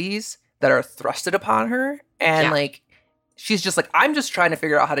identities that are thrusted upon her. And Yeah. like she's just like, I'm just trying to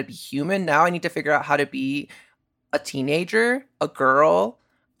figure out how to be human. Now I need to figure out how to be a teenager, a girl,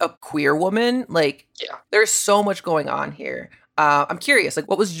 a queer woman. Like Yeah. there's so much going on here. I'm curious, like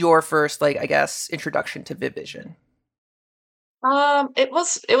what was your first, like, I guess, introduction to Vivision? It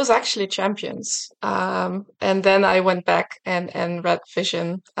was actually Champions. And then I went back and read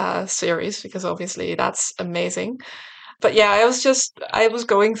Vision series because obviously that's amazing. But yeah, I was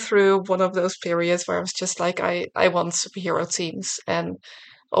going through one of those periods where I was just like I want superhero teams. And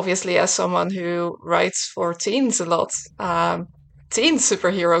obviously as someone who writes for teens a lot, teen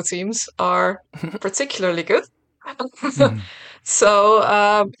superhero teams are particularly good. Mhm.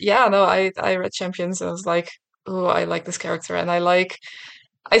 So yeah, no, I read Champions and I was like, oh, I like this character, and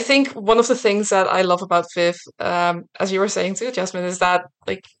I think one of the things that I love about Viv, as you were saying too, Jasmine, is that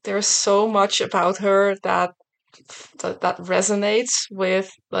like there's so much about her that resonates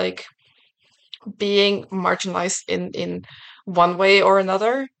with like being marginalized in one way or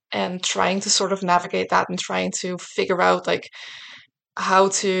another, and trying to sort of navigate that and trying to figure out like how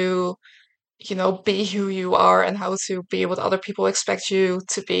to be who you are and how to be what other people expect you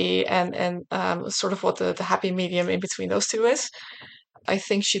to be, and sort of what the happy medium in between those two is. I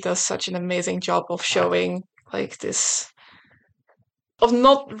think she does such an amazing job of showing like this, of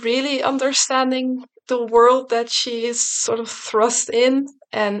not really understanding the world that she is sort of thrust in,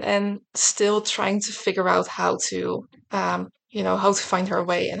 and still trying to figure out how to how to find her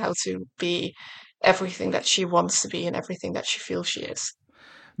way and how to be everything that she wants to be and everything that she feels she is.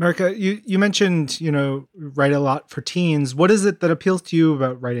 America, you mentioned, write a lot for teens. What is it that appeals to you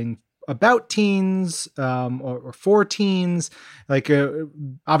about writing about teens, or for teens? Like,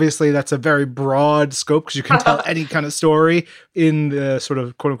 obviously, that's a very broad scope because you can tell any kind of story in the sort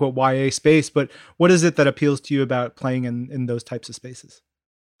of quote unquote YA space. But what is it that appeals to you about playing in those types of spaces?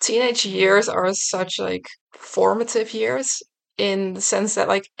 Teenage years are such like formative years, in the sense that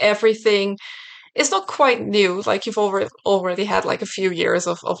like everything is not quite new. Like you've already had like a few years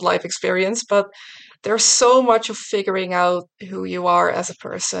of life experience, but there's so much of figuring out who you are as a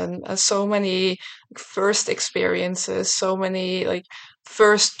person, so many first experiences, so many like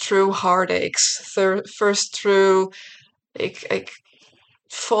first true heartaches, first true like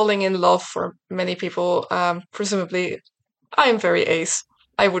falling in love for many people. Presumably, I'm very ace.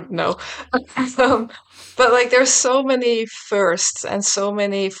 I wouldn't know. um, but like, there's so many firsts and so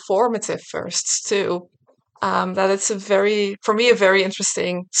many formative firsts too. That it's for me, a very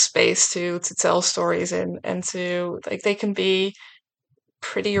interesting space to tell stories in, and to like they can be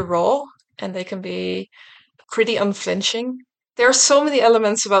pretty raw and they can be pretty unflinching. There are so many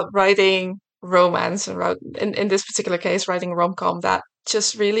elements about writing romance and in this particular case, writing rom com, that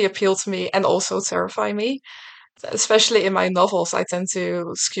just really appeal to me and also terrify me. Especially in my novels, I tend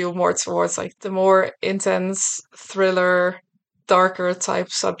to skew more towards like the more intense thriller, darker type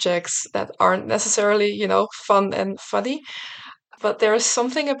subjects that aren't necessarily, fun and funny. But there is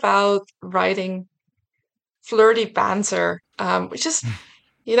something about writing flirty banter, which is,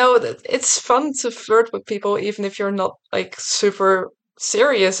 it's fun to flirt with people, even if you're not like super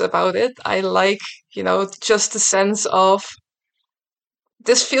serious about it. I like, just the sense of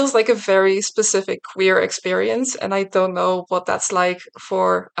this feels like a very specific queer experience, and I don't know what that's like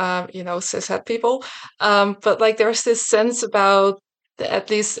for cishet people. But like, there's this sense about, at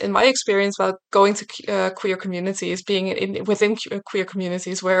least in my experience, about going to queer communities, being within queer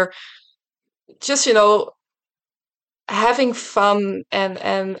communities, where just having fun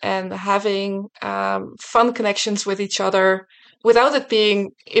and having fun connections with each other without it being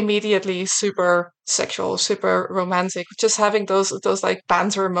immediately super sexual, super romantic. Just having those like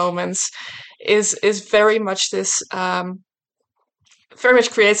banter moments is very much this very much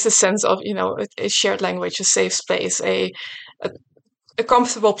creates this sense of a shared language, a safe space, a a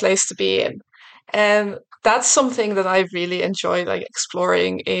comfortable place to be in. And that's something that I really enjoy like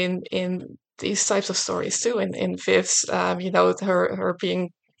exploring in these types of stories too. In Viv's, her being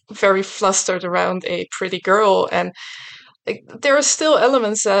very flustered around a pretty girl, and like, there are still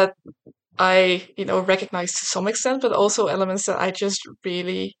elements that I recognize to some extent, but also elements that I just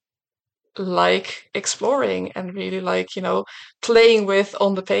really like exploring and really like playing with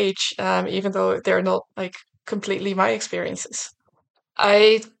on the page, even though they're not like completely my experiences.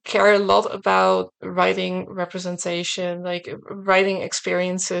 I care a lot about writing representation, like writing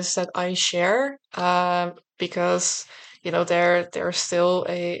experiences that I share, because there's still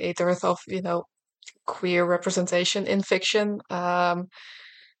a dearth of queer representation in fiction.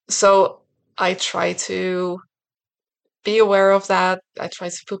 So I try to be aware of that. I try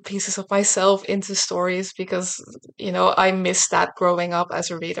to put pieces of myself into stories because, I missed that growing up as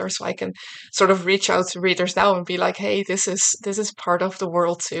a reader. So I can sort of reach out to readers now and be like, hey, this is part of the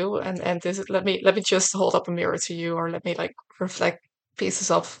world too. And this is, let me just hold up a mirror to you, or let me like reflect pieces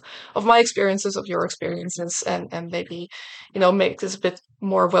of my experiences, of your experiences, and maybe, make this a bit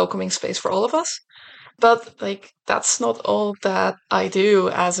more welcoming space for all of us. But like, that's not all that I do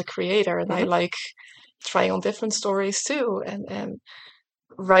as a creator. And I Mhm. like trying on different stories too, and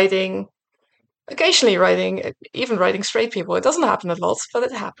writing, occasionally writing, even writing straight people. It doesn't happen a lot, but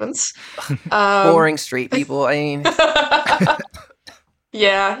it happens. um Boring straight people. I mean,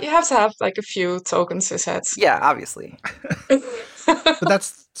 yeah, you have to have like a few token cishets. yeah, obviously. But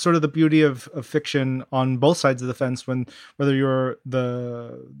that's sort of the beauty of fiction on both sides of the fence. When whether you're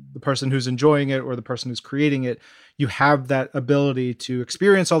the person who's enjoying it or the person who's creating it, you have that ability to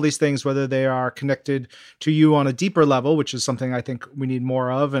experience all these things, whether they are connected to you on a deeper level, which is something I think we need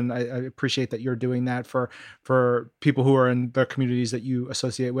more of. And I appreciate that you're doing that for people who are in the communities that you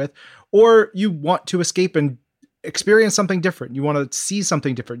associate with, or you want to escape and experience something different. You want to see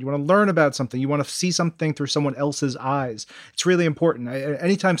something different. You want to learn about something. You want to see something through someone else's eyes. It's really important.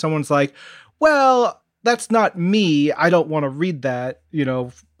 Anytime someone's like, well, that's not me, I don't want to read that,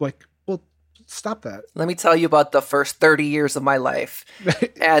 like, well, stop that. Let me tell you about the first 30 years of my life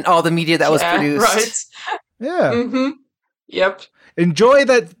and all the media that was Yeah, produced. right. Yeah. Mm-hmm. Yep. Enjoy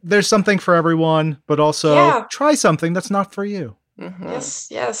that there's something for everyone, but also Yeah. try something that's not for you. Mhm.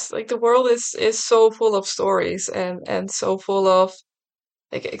 Yes. Like, the world is so full of stories and so full of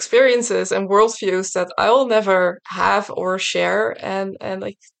like experiences and worldviews that I'll never have or share, and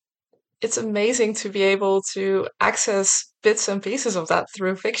like, it's amazing to be able to access bits and pieces of that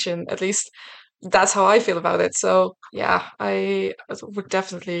through fiction. At least that's how I feel about it. So yeah, I would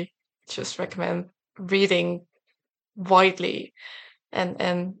definitely just recommend reading widely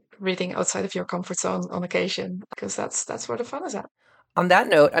and reading outside of your comfort zone on occasion, because that's where the fun is at. On that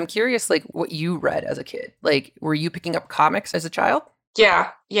note, I'm curious, like, what you read as a kid. Like, were you picking up comics as a child?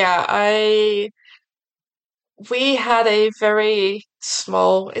 Yeah. I We had a very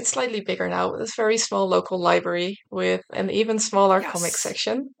small, it's slightly bigger now, but it's very small local library with an even smaller comic Yes.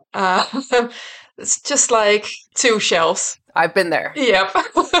 section. It's just like two shelves. I've been there. Yep.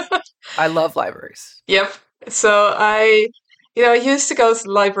 I love libraries. Yep. So I used to go to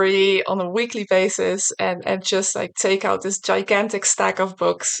the library on a weekly basis and just like take out this gigantic stack of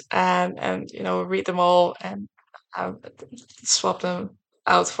books and read them all and um, swap them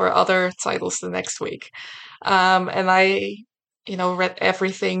out for other titles the next week. And I read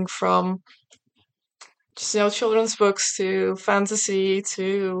everything from just children's books to fantasy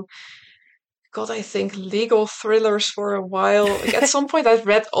to got, I think, legal thrillers for a while. Like at some point, I'd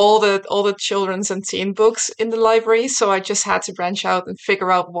read all the children's and teen books in the library, so I just had to branch out and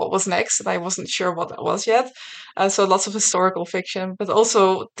figure out what was next, and I wasn't sure what that was yet. So lots of historical fiction, but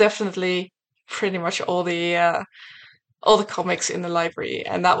also definitely pretty much all the comics in the library,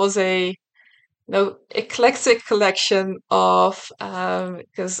 and that was a eclectic collection of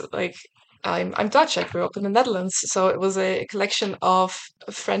because like I'm Dutch. I grew up in the Netherlands, so it was a collection of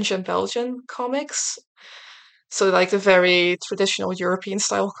French and Belgian comics. So like the very traditional European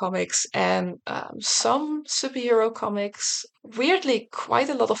style comics and some superhero comics. Weirdly, quite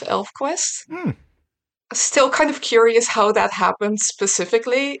a lot of ElfQuest. Hmm. Still kind of curious how that happened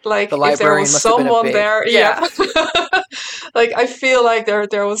specifically. Like The if there librarian was must have been a someone big, there, yeah. Like I feel like there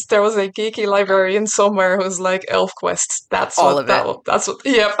was a geeky librarian somewhere who's like ElfQuest. That's all what of it. that's what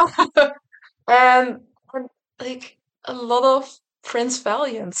yep. And like a lot of Prince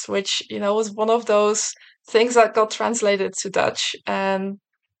Valiant, which was one of those things that got translated to Dutch, and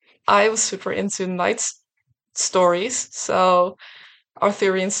I was super into night stories, so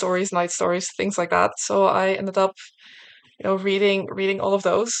Arthurian stories, night stories, things like that. So I ended up, reading all of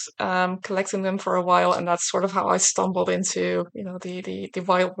those, collecting them for a while, and that's sort of how I stumbled into, the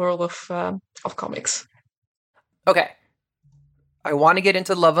wild world of comics. Okay. I want to get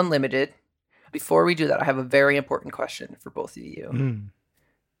into Love Unlimited. Before we do that, I have a very important question for both of you. Mm.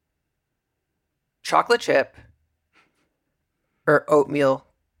 Chocolate chip or oatmeal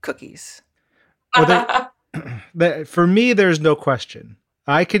cookies? Well, for me, there's no question.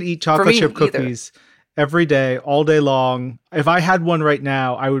 I could eat chocolate chip either. cookies every day, all day long. If I had one right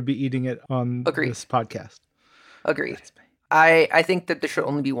now, I would be eating it on Agreed. this podcast. Agreed. I think that there should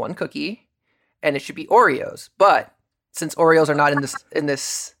only be one cookie, and it should be Oreos. But since Oreos are not in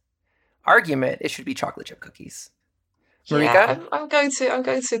this argument, it should be chocolate chip cookies. Marieke? Yeah, I'm going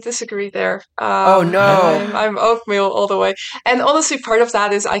to disagree there. Oh, no. I'm oatmeal all the way, and honestly, part of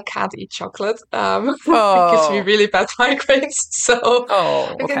that is I can't eat chocolate. It gives me Oh. really bad migraines. So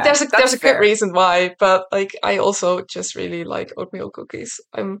Oh, like, okay. there's a That's good fair. reason why, but like I also just really like oatmeal cookies.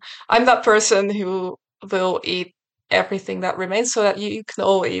 I'm that person who will eat everything that remains, so that you can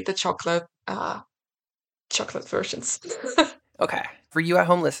all eat the chocolate versions. Okay. For you at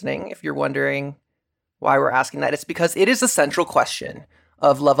home listening, if you're wondering why we're asking that, it's because it is the central question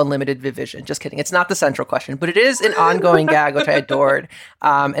of Love Unlimited Vivision. Just kidding. It's not the central question, but it is an ongoing gag, which I adored.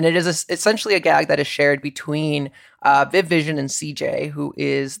 And it is essentially a gag that is shared between Viv Vision and CJ, who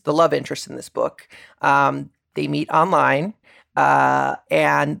is the love interest in this book. They meet online.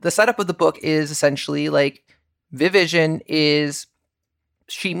 And the setup of the book is essentially like Viv Vision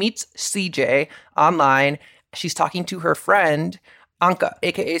she meets CJ online. She's talking to her friend, Anka,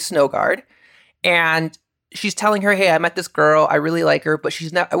 aka Snowguard. And she's telling her, hey, I met this girl. I really like her, but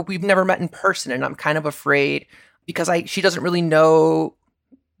we've never met in person. And I'm kind of afraid because she doesn't really know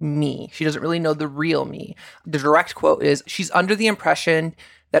me. She doesn't really know the real me. The direct quote is, she's under the impression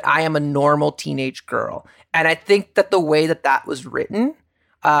that I am a normal teenage girl. And I think that the way that was written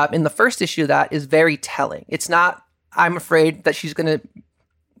in the first issue of that is very telling. It's not, I'm afraid that she's going to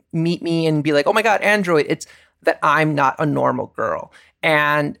meet me and be like, oh my God, android. It's that I'm not a normal girl.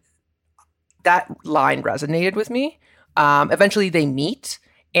 And that line resonated with me. Eventually they meet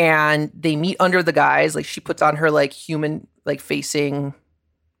under the guise, like she puts on her like human, like facing,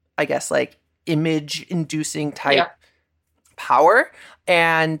 I guess, like image inducing type power.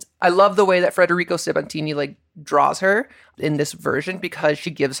 And I love the way that Federico Sebantini like draws her in this version, because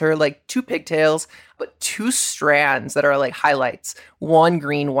she gives her like two pigtails, but two strands that are like highlights, one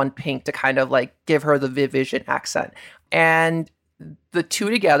green, one pink, to kind of like give her the Vivision accent. And the two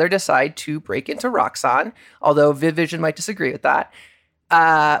together decide to break into Roxxon, although Vivision might disagree with that,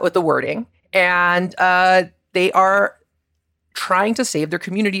 with the wording. And they are trying to save their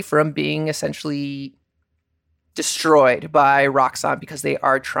community from being essentially destroyed by Roxxon, because they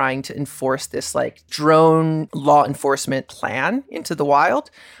are trying to enforce this like drone law enforcement plan into the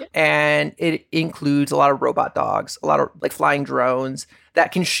wild. Yep. And it includes a lot of robot dogs, a lot of like flying drones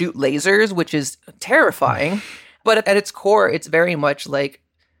that can shoot lasers, which is terrifying. But at its core, it's very much like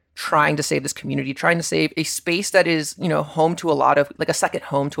trying to save this community, trying to save a space that is, home to a lot of, like a second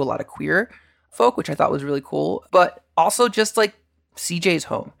home to a lot of queer folk, which I thought was really cool. But also just like CJ's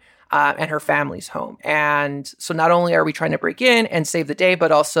home and her family's home. And so not only are we trying to break in and save the day,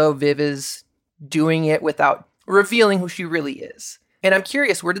 but also Viv is doing it without revealing who she really is. And I'm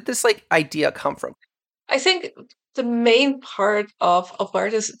curious, where did this like idea come from? I think the main part of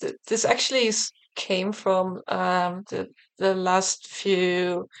where this actually came from the last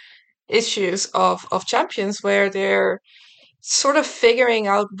few issues of Champions, where they're sort of figuring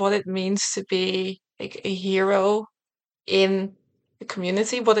out what it means to be like a hero in the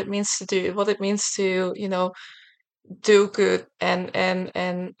community, what it means to do, what it means to, do good and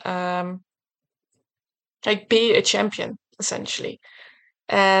like be a champion essentially.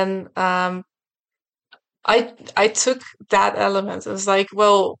 And I took that element. It was like,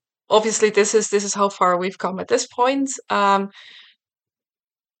 well, obviously this is how far we've come at this point.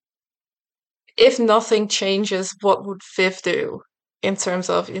 If nothing changes, what would Viv do in terms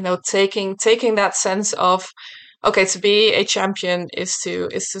of, taking that sense of, okay, to be a champion is to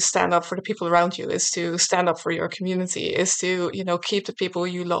stand up for the people around you, is to stand up for your community, is to, keep the people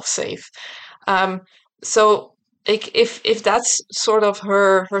you love safe. So like if that's sort of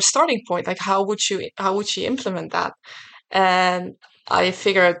her starting point, like how would she implement that? And I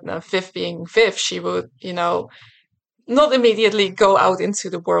figured, Viv being Viv, she would, not immediately go out into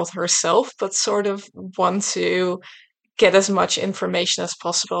the world herself, but sort of want to get as much information as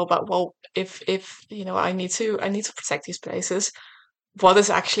possible about, well, if I need to protect these places, what is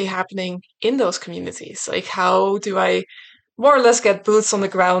actually happening in those communities? Like, how do I more or less get boots on the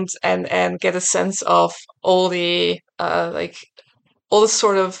ground and get a sense of all the all the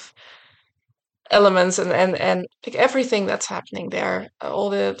sort of elements and like everything that's happening there, all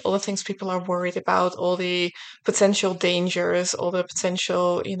the things people are worried about, all the potential dangers, all the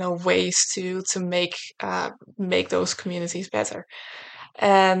potential ways to make those communities better.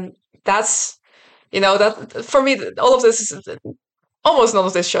 And that's that for me, all of this is almost none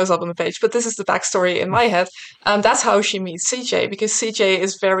of this shows up on the page, but this is the backstory in my head. That's how she meets CJ, because CJ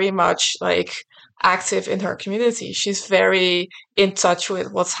is very much like active in her community. She's very in touch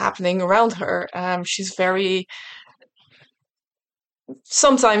with what's happening around her. She's very,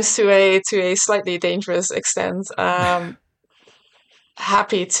 sometimes to a slightly dangerous extent,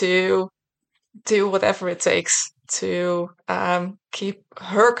 happy to do whatever it takes to keep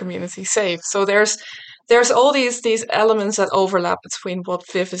her community safe. So there's all these elements that overlap between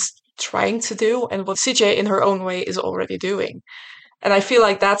what Viv is trying to do and what CJ in her own way is already doing. And I feel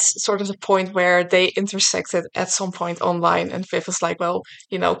like that's sort of the point where they intersected at some point online. And Viv is like, well,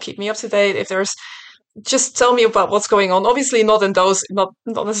 keep me up to date. If there's, just tell me about what's going on. Obviously, not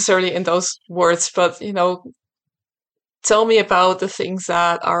necessarily in those words, but tell me about the things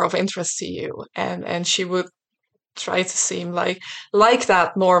that are of interest to you. And she would try to seem like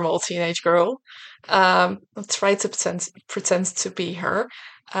that normal teenage girl, try to pretend to be her,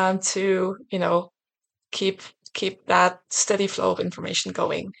 to keep that steady flow of information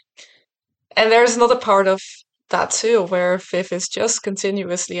going. And there's another part of that too, where Viv is just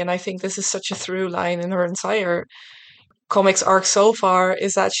continuously, and I think this is such a through line in her entire comics arc so far,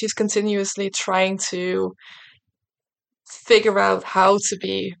 is that she's continuously trying to figure out how to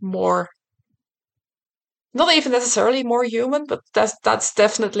be more, not even necessarily more human, but that's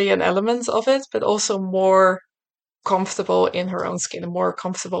definitely an element of it, but also more comfortable in her own skin, and more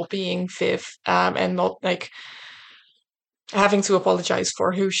comfortable being Viv, and not like having to apologize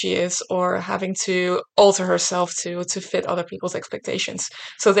for who she is or having to alter herself to fit other people's expectations.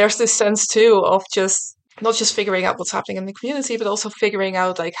 So there's this sense too of just not just figuring out what's happening in the community, but also figuring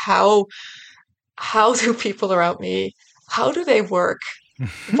out like how do people around me, how do they work?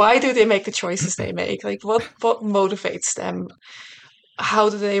 Why do they make the choices they make? Like what motivates them? How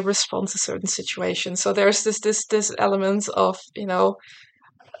do they respond to certain situations? So there's this element of,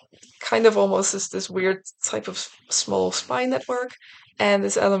 kind of almost this weird type of small spy network, and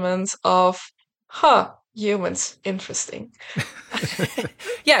this element of, humans, interesting.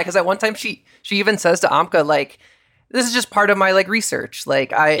 Yeah, because at one time she even says to Amka, like, this is just part of my like research,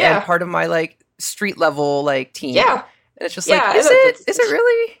 like I am part of my like street level like team. Yeah. And it's just like, is it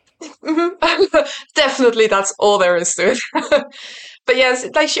really? Mm-hmm. Definitely, that's all there is to it. But yes,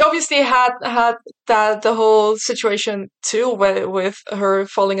 like she obviously had that the whole situation too, with her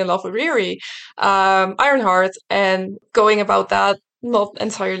falling in love with Riri, Ironheart, and going about that not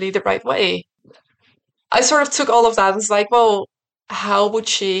entirely the right way. I sort of took all of that and was like, well, how would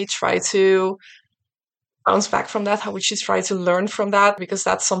she try to bounce back from that? How would she try to learn from that? Because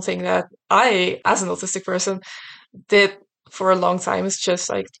that's something that I, as an autistic person, did for a long time, is just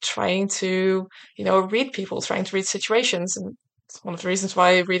like trying to, read people, trying to read situations. And it's one of the reasons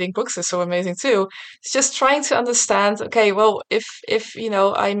why reading books is so amazing too. It's just trying to understand, okay, well, if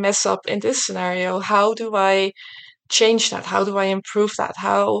I mess up in this scenario, how do I change that? How do I improve that?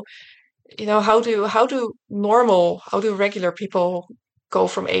 How do regular people go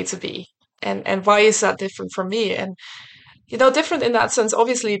from A to B? And why is that different from me? And different in that sense,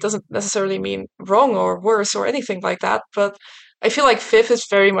 obviously, it doesn't necessarily mean wrong or worse or anything like that. But I feel like Viv is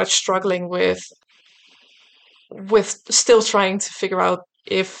very much struggling with with still trying to figure out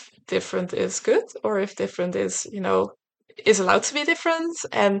if different is good or if different is, is allowed to be different.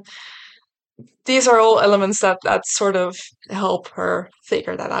 And these are all elements that sort of help her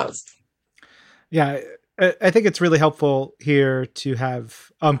figure that out. Yeah, I think it's really helpful here to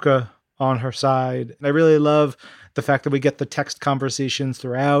have Umka on her side. And I really love the fact that we get the text conversations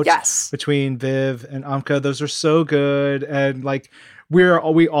throughout between Viv and Umka. Those are so good. And like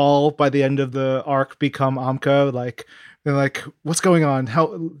we all by the end of the arc become Umka. Like they're like, what's going on?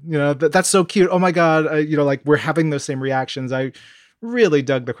 How, that's so cute. Oh my God. Like we're having those same reactions. I really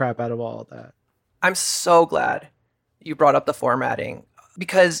dug the crap out of all of that. I'm so glad you brought up the formatting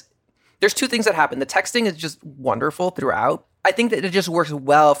because there's two things that happen. The texting is just wonderful throughout. I think that it just works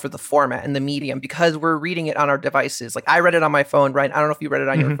well for the format and the medium because we're reading it on our devices. Like I read it on my phone, right? I don't know if you read it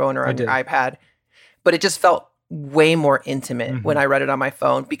on your phone or on your iPad, but it just felt way more intimate when I read it on my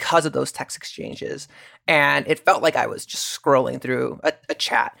phone because of those text exchanges. And it felt like I was just scrolling through a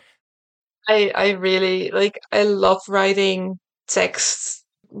chat. I really I love writing text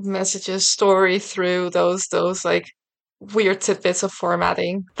messages, story through those like weird tidbits of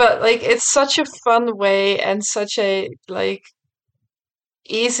formatting. But like it's such a fun way and such a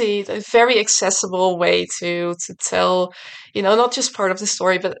easy, very accessible way to tell, not just part of the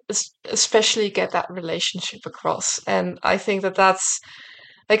story, but especially get that relationship across. And I think that's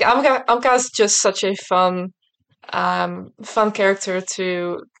like Amka is just such a fun character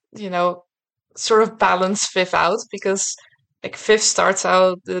to, sort of balance Viv out because like Viv starts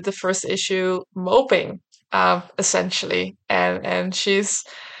out the first issue moping, essentially, and she's,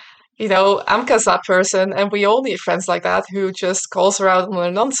 Amka's that person, and we all need friends like that who just calls her out on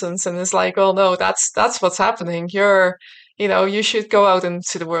her nonsense and is like, "Oh no, that's what's happening. You should go out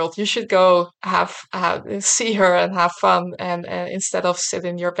into the world. You should go see her and have fun, and instead of sit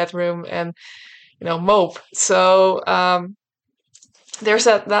in your bedroom and mope." So there's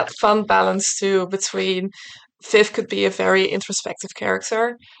that fun balance too between Viv could be a very introspective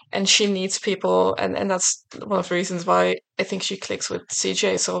character and she needs people, and that's one of the reasons why I think she clicks with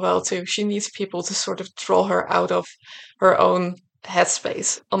CJ so well too. She needs people to sort of draw her out of her own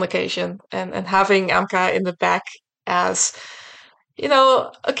headspace on occasion, and having Amka in the back as,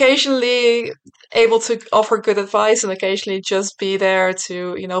 occasionally able to offer good advice and occasionally just be there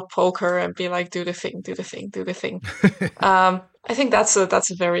to, poke her and be like, do the thing, do the thing, do the thing. I think that's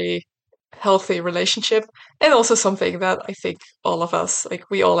a very healthy relationship and also something that I think all of us,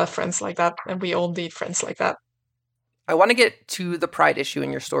 like we all have friends like that and we all need friends like that. I want to get to the pride issue in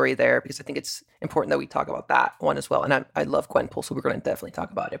your story there because I think it's important that we talk about that one as well. And I love Gwenpool, so we're going to definitely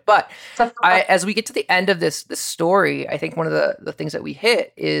talk about it. But as we get to the end of this story, I think one of the things that we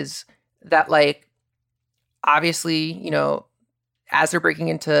hit is that, like, obviously, as they're breaking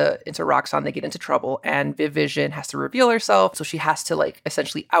into Roxxon, they get into trouble, and Viv Vision has to reveal herself, so she has to like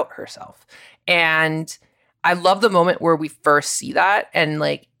essentially out herself. And I love the moment where we first see that, and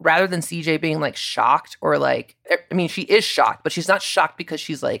like rather than CJ being like shocked or like, I mean, she is shocked, but she's not shocked because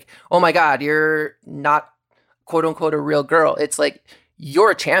she's like, oh my God, you're not quote unquote a real girl. It's like,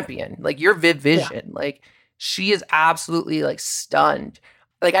 you're a champion, like you're Viv Vision. Yeah. Like she is absolutely like stunned.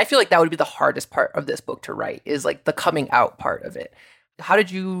 Like I feel like that would be the hardest part of this book to write, is like the coming out part of it. How did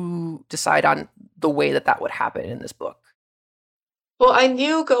you decide on the way that would happen in this book? Well, I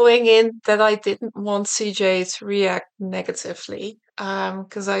knew going in that I didn't want CJ to react negatively,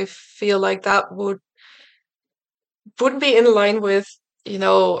 because I feel like that wouldn't be in line with,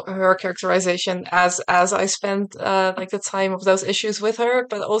 her characterization as I spent like the time of those issues with her.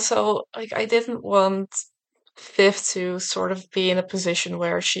 But also, like, I didn't want Viv to sort of be in a position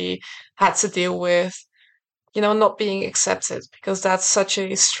where she had to deal with, not being accepted, because that's such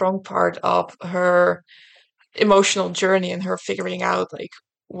a strong part of her emotional journey and her figuring out like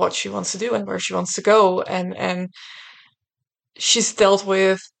what she wants to do and where she wants to go, and she's dealt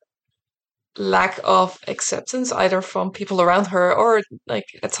with lack of acceptance either from people around her or like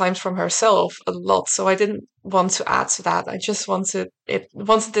at times from herself a lot. So I didn't want to add to that. I just wanted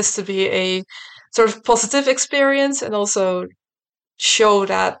this to be a sort of positive experience and also show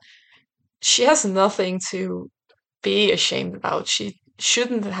that she has nothing to be ashamed about. She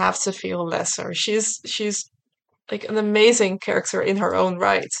shouldn't have to feel lesser. She's like an amazing character in her own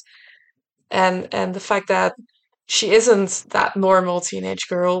right. And the fact that she isn't that normal teenage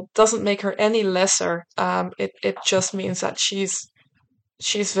girl doesn't make her any lesser. It just means that she's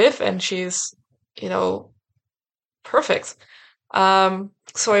Viv and she's, perfect.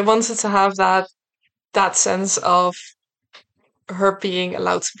 So I wanted to have that sense of her being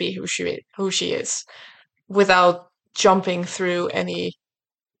allowed to be who she is without jumping through any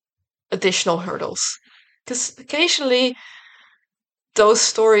additional hurdles. because occasionally those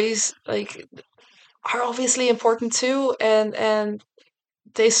stories like are obviously important too, and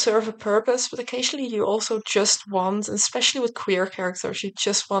they serve a purpose, but occasionally you also just want, especially with queer characters, you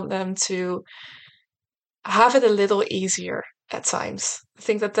just want them to have it a little easier at times. I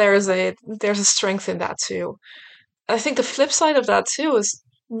think that there's a strength in that too. I think the flip side of that too is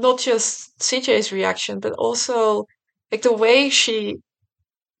not just CJ's reaction, but also like the way she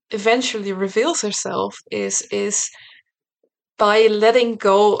eventually reveals herself is by letting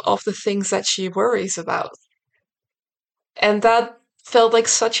go of the things that she worries about. And that felt like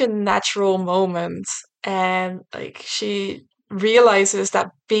such a natural moment. And like she realizes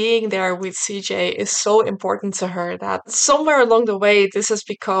that being there with CJ is so important to her that somewhere along the way this has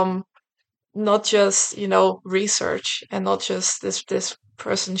become not just, research and not just this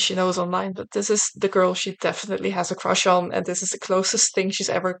person she knows online, but this is the girl she definitely has a crush on, and this is the closest thing she's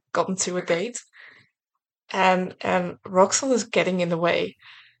ever gotten to a date. And Roxanne is getting in the way.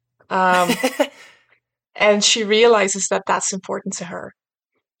 Um, and she realizes that that's important to her.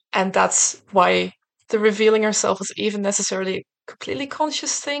 And that's why the revealing herself is even necessarily a completely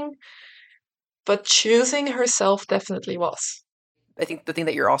conscious thing, but choosing herself definitely was. I think the thing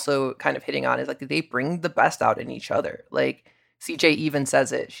that you're also kind of hitting on is like they bring the best out in each other. Like CJ even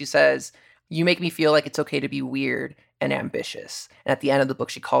says it. She says, "You make me feel like it's okay to be weird and ambitious." And at the end of the book,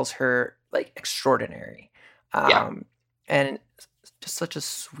 she calls her like extraordinary. Yeah. And just such a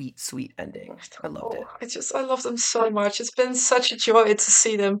sweet, sweet ending. I loved Oh, it. I love them so much. It's been such a joy to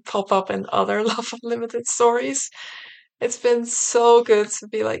see them pop up in other Love Unlimited stories. It's been so good to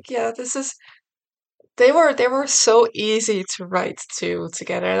be like, yeah, this is they were so easy to write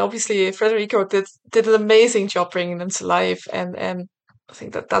together. And obviously Federico did an amazing job bringing them to life, and I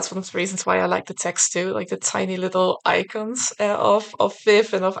think that that's one of the reasons why I like the text too. Like the tiny little icons of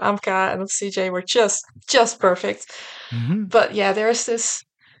Viv and of Amka and of CJ were just perfect. Hmm. But yeah, there's this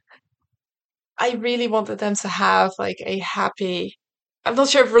I really wanted them to have like a happy. I'm not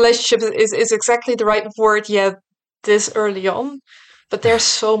sure if relationship is exactly the right word yet this early on, but there's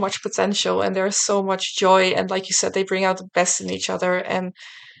so much potential and there's so much joy. And like you said, they bring out the best in each other. And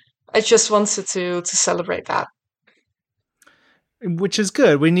I just wanted to celebrate that. Which is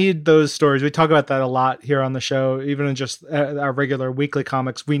good. We need those stories. We talk about that a lot here on the show, even in just our regular weekly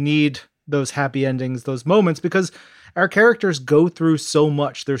comics. We need those happy endings, those moments, because our characters go through so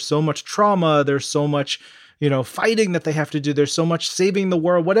much. There's so much trauma. There's so much, fighting that they have to do. There's so much saving the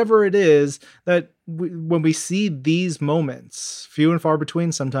world, whatever it is, that when we see these moments, few and far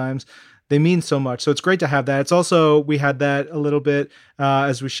between sometimes, they mean so much. So it's great to have that. It's also, we had that a little bit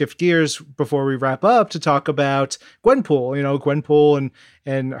as we shift gears before we wrap up to talk about Gwenpool, Gwenpool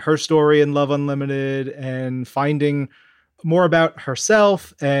and her story in Love Unlimited, and finding more about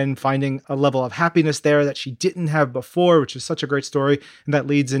herself and finding a level of happiness there that she didn't have before, which is such a great story. And that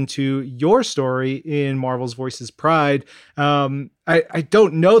leads into your story in Marvel's Voices Pride. I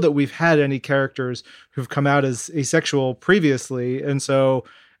don't know that we've had any characters who've come out as asexual previously. And so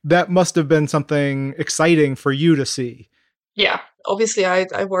that must have been something exciting for you to see. Yeah, obviously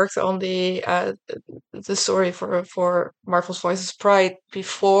I worked on the story for Marvel's Voices Pride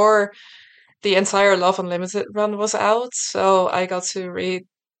before the entire Love Unlimited run was out, so I got to read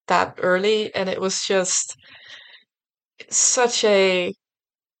that early, and it was just such a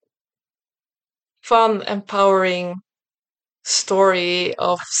fun, empowering story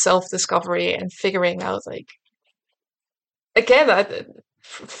of self-discovery and figuring out, like, again,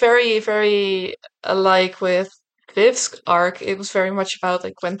 very, very alike with Viv's arc. It was very much about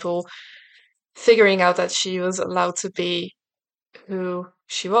like Gwenpool figuring out that she was allowed to be who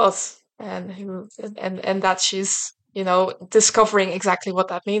she was and that she's discovering exactly what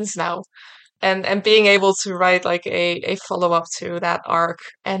that means now, and being able to write like a follow-up to that arc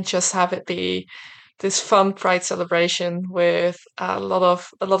and just have it be this fun pride celebration with a lot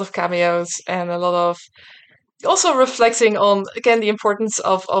of cameos and a lot of also reflecting on again the importance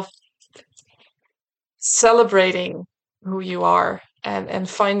of celebrating who you are and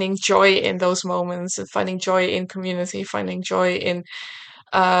finding joy in those moments and finding joy in community, finding joy in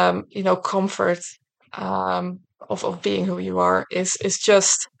comfort of being who you are is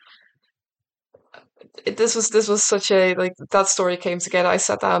just this was such a like that story came together. I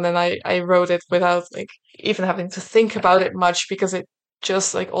sat down and I wrote it without like even having to think about it much because it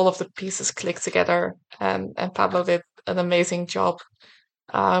just like all of the pieces clicked together, and Pablo did an amazing job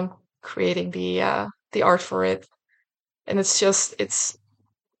creating the art for it, and it's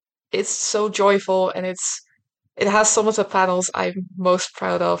so joyful, and it's it has some of the panels I'm most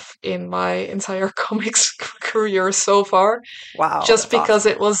proud of in my entire comics career so far. Wow, Just that's because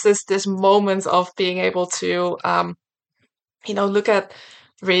awesome. it was this moment of being able to look at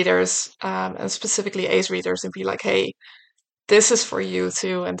readers, and specifically ace readers, and be like, hey, this is for you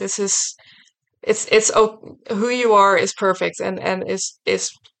too, and this is who you are is perfect, and is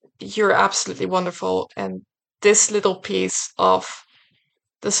you're absolutely wonderful, and this little piece of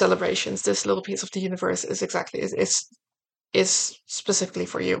the celebrations, this little piece of the universe is specifically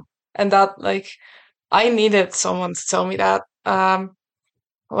for you. And that, like, I needed someone to tell me that, when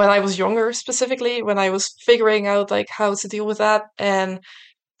I was younger, specifically when I was figuring out like how to deal with that, and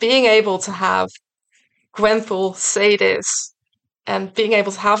being able to have Gwenpool say this, and being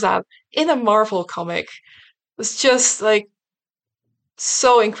able to have that in a Marvel comic was just like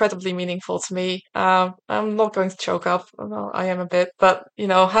so incredibly meaningful to me. I'm not going to choke up. Well, I am a bit, but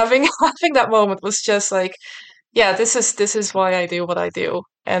having having that moment was just like, yeah, this is why I do what I do.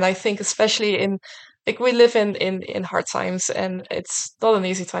 And I think especially in, like, we live in hard times, and it's not an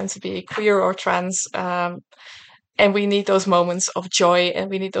easy time to be queer or trans. And we need those moments of joy, and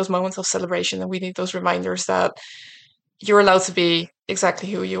we need those moments of celebration, and we need those reminders that you're allowed to be exactly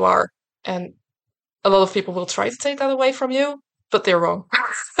who you are. And a lot of people will try to take that away from you, but they're wrong.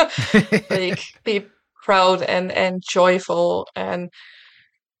 Like, be proud and joyful, and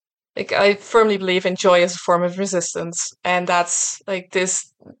like, I firmly believe in joy as a form of resistance, and that's like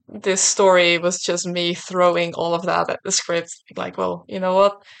this story was just me throwing all of that at the script. Like, well, you know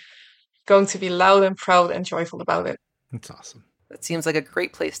what? Going to be loud and proud and joyful about it. That's awesome. That seems like a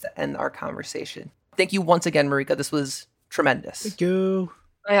great place to end our conversation. Thank you once again, Marieke. This was tremendous. Thank you.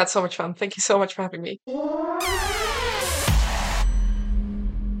 I had so much fun. Thank you so much for having me.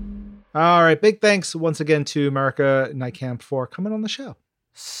 All right. Big thanks once again to Marieke Nijkamp for coming on the show.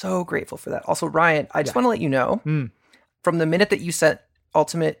 So grateful for that. Also, Ryan, I just want to let you know, Mm. from the minute that you sent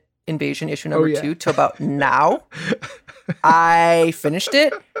Ultimate Invasion issue number 2 to about now, I finished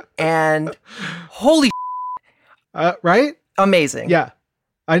it, and holy right? amazing. Yeah,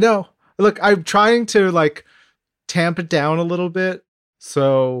 I know. Look, I'm trying to like tamp it down a little bit.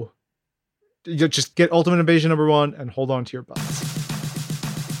 So you just get Ultimate Invasion number 1 and hold on to your butts.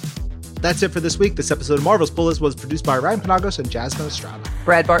 That's it for this week. This episode of Marvel's Pull List was produced by Ryan Panagos and Jasmine Estrada.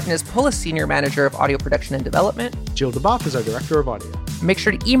 Brad Barton is Pull List Senior Manager of Audio Production and Development. Jill DeBoff is our Director of Audio. Make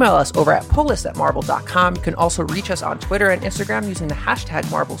sure to email us over at pulllist@marvel.com. You can also reach us on Twitter and Instagram using the hashtag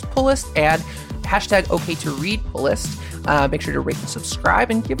Marvel's Pull List and hashtag OK to Read Pull List. Make sure to rate and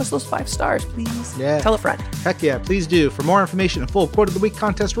subscribe and give us those 5 stars, please. Yeah. Tell a friend. Heck yeah, please do. For more information and full Quote of the Week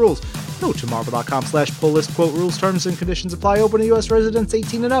contest rules, go to marvel.com/pull-list. Quote rules, terms, and conditions apply. Open to U.S. residents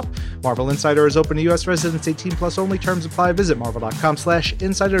 18 and up. Marvel Insider is open to U.S. residents 18 plus only. Terms apply. Visit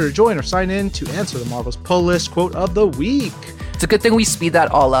marvel.com/insider to join or sign in to answer the Marvel's Pull List Quote of the Week. It's a good thing we speed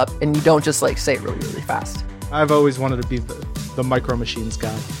that all up and you don't just like say it really, really fast. I've always wanted to be the Micro Machines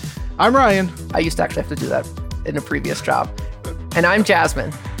guy. I'm Ryan. I used to actually have to do that in a previous job. And I'm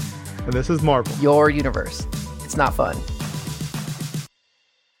Jasmine. And this is Marvel. Your universe. It's not fun.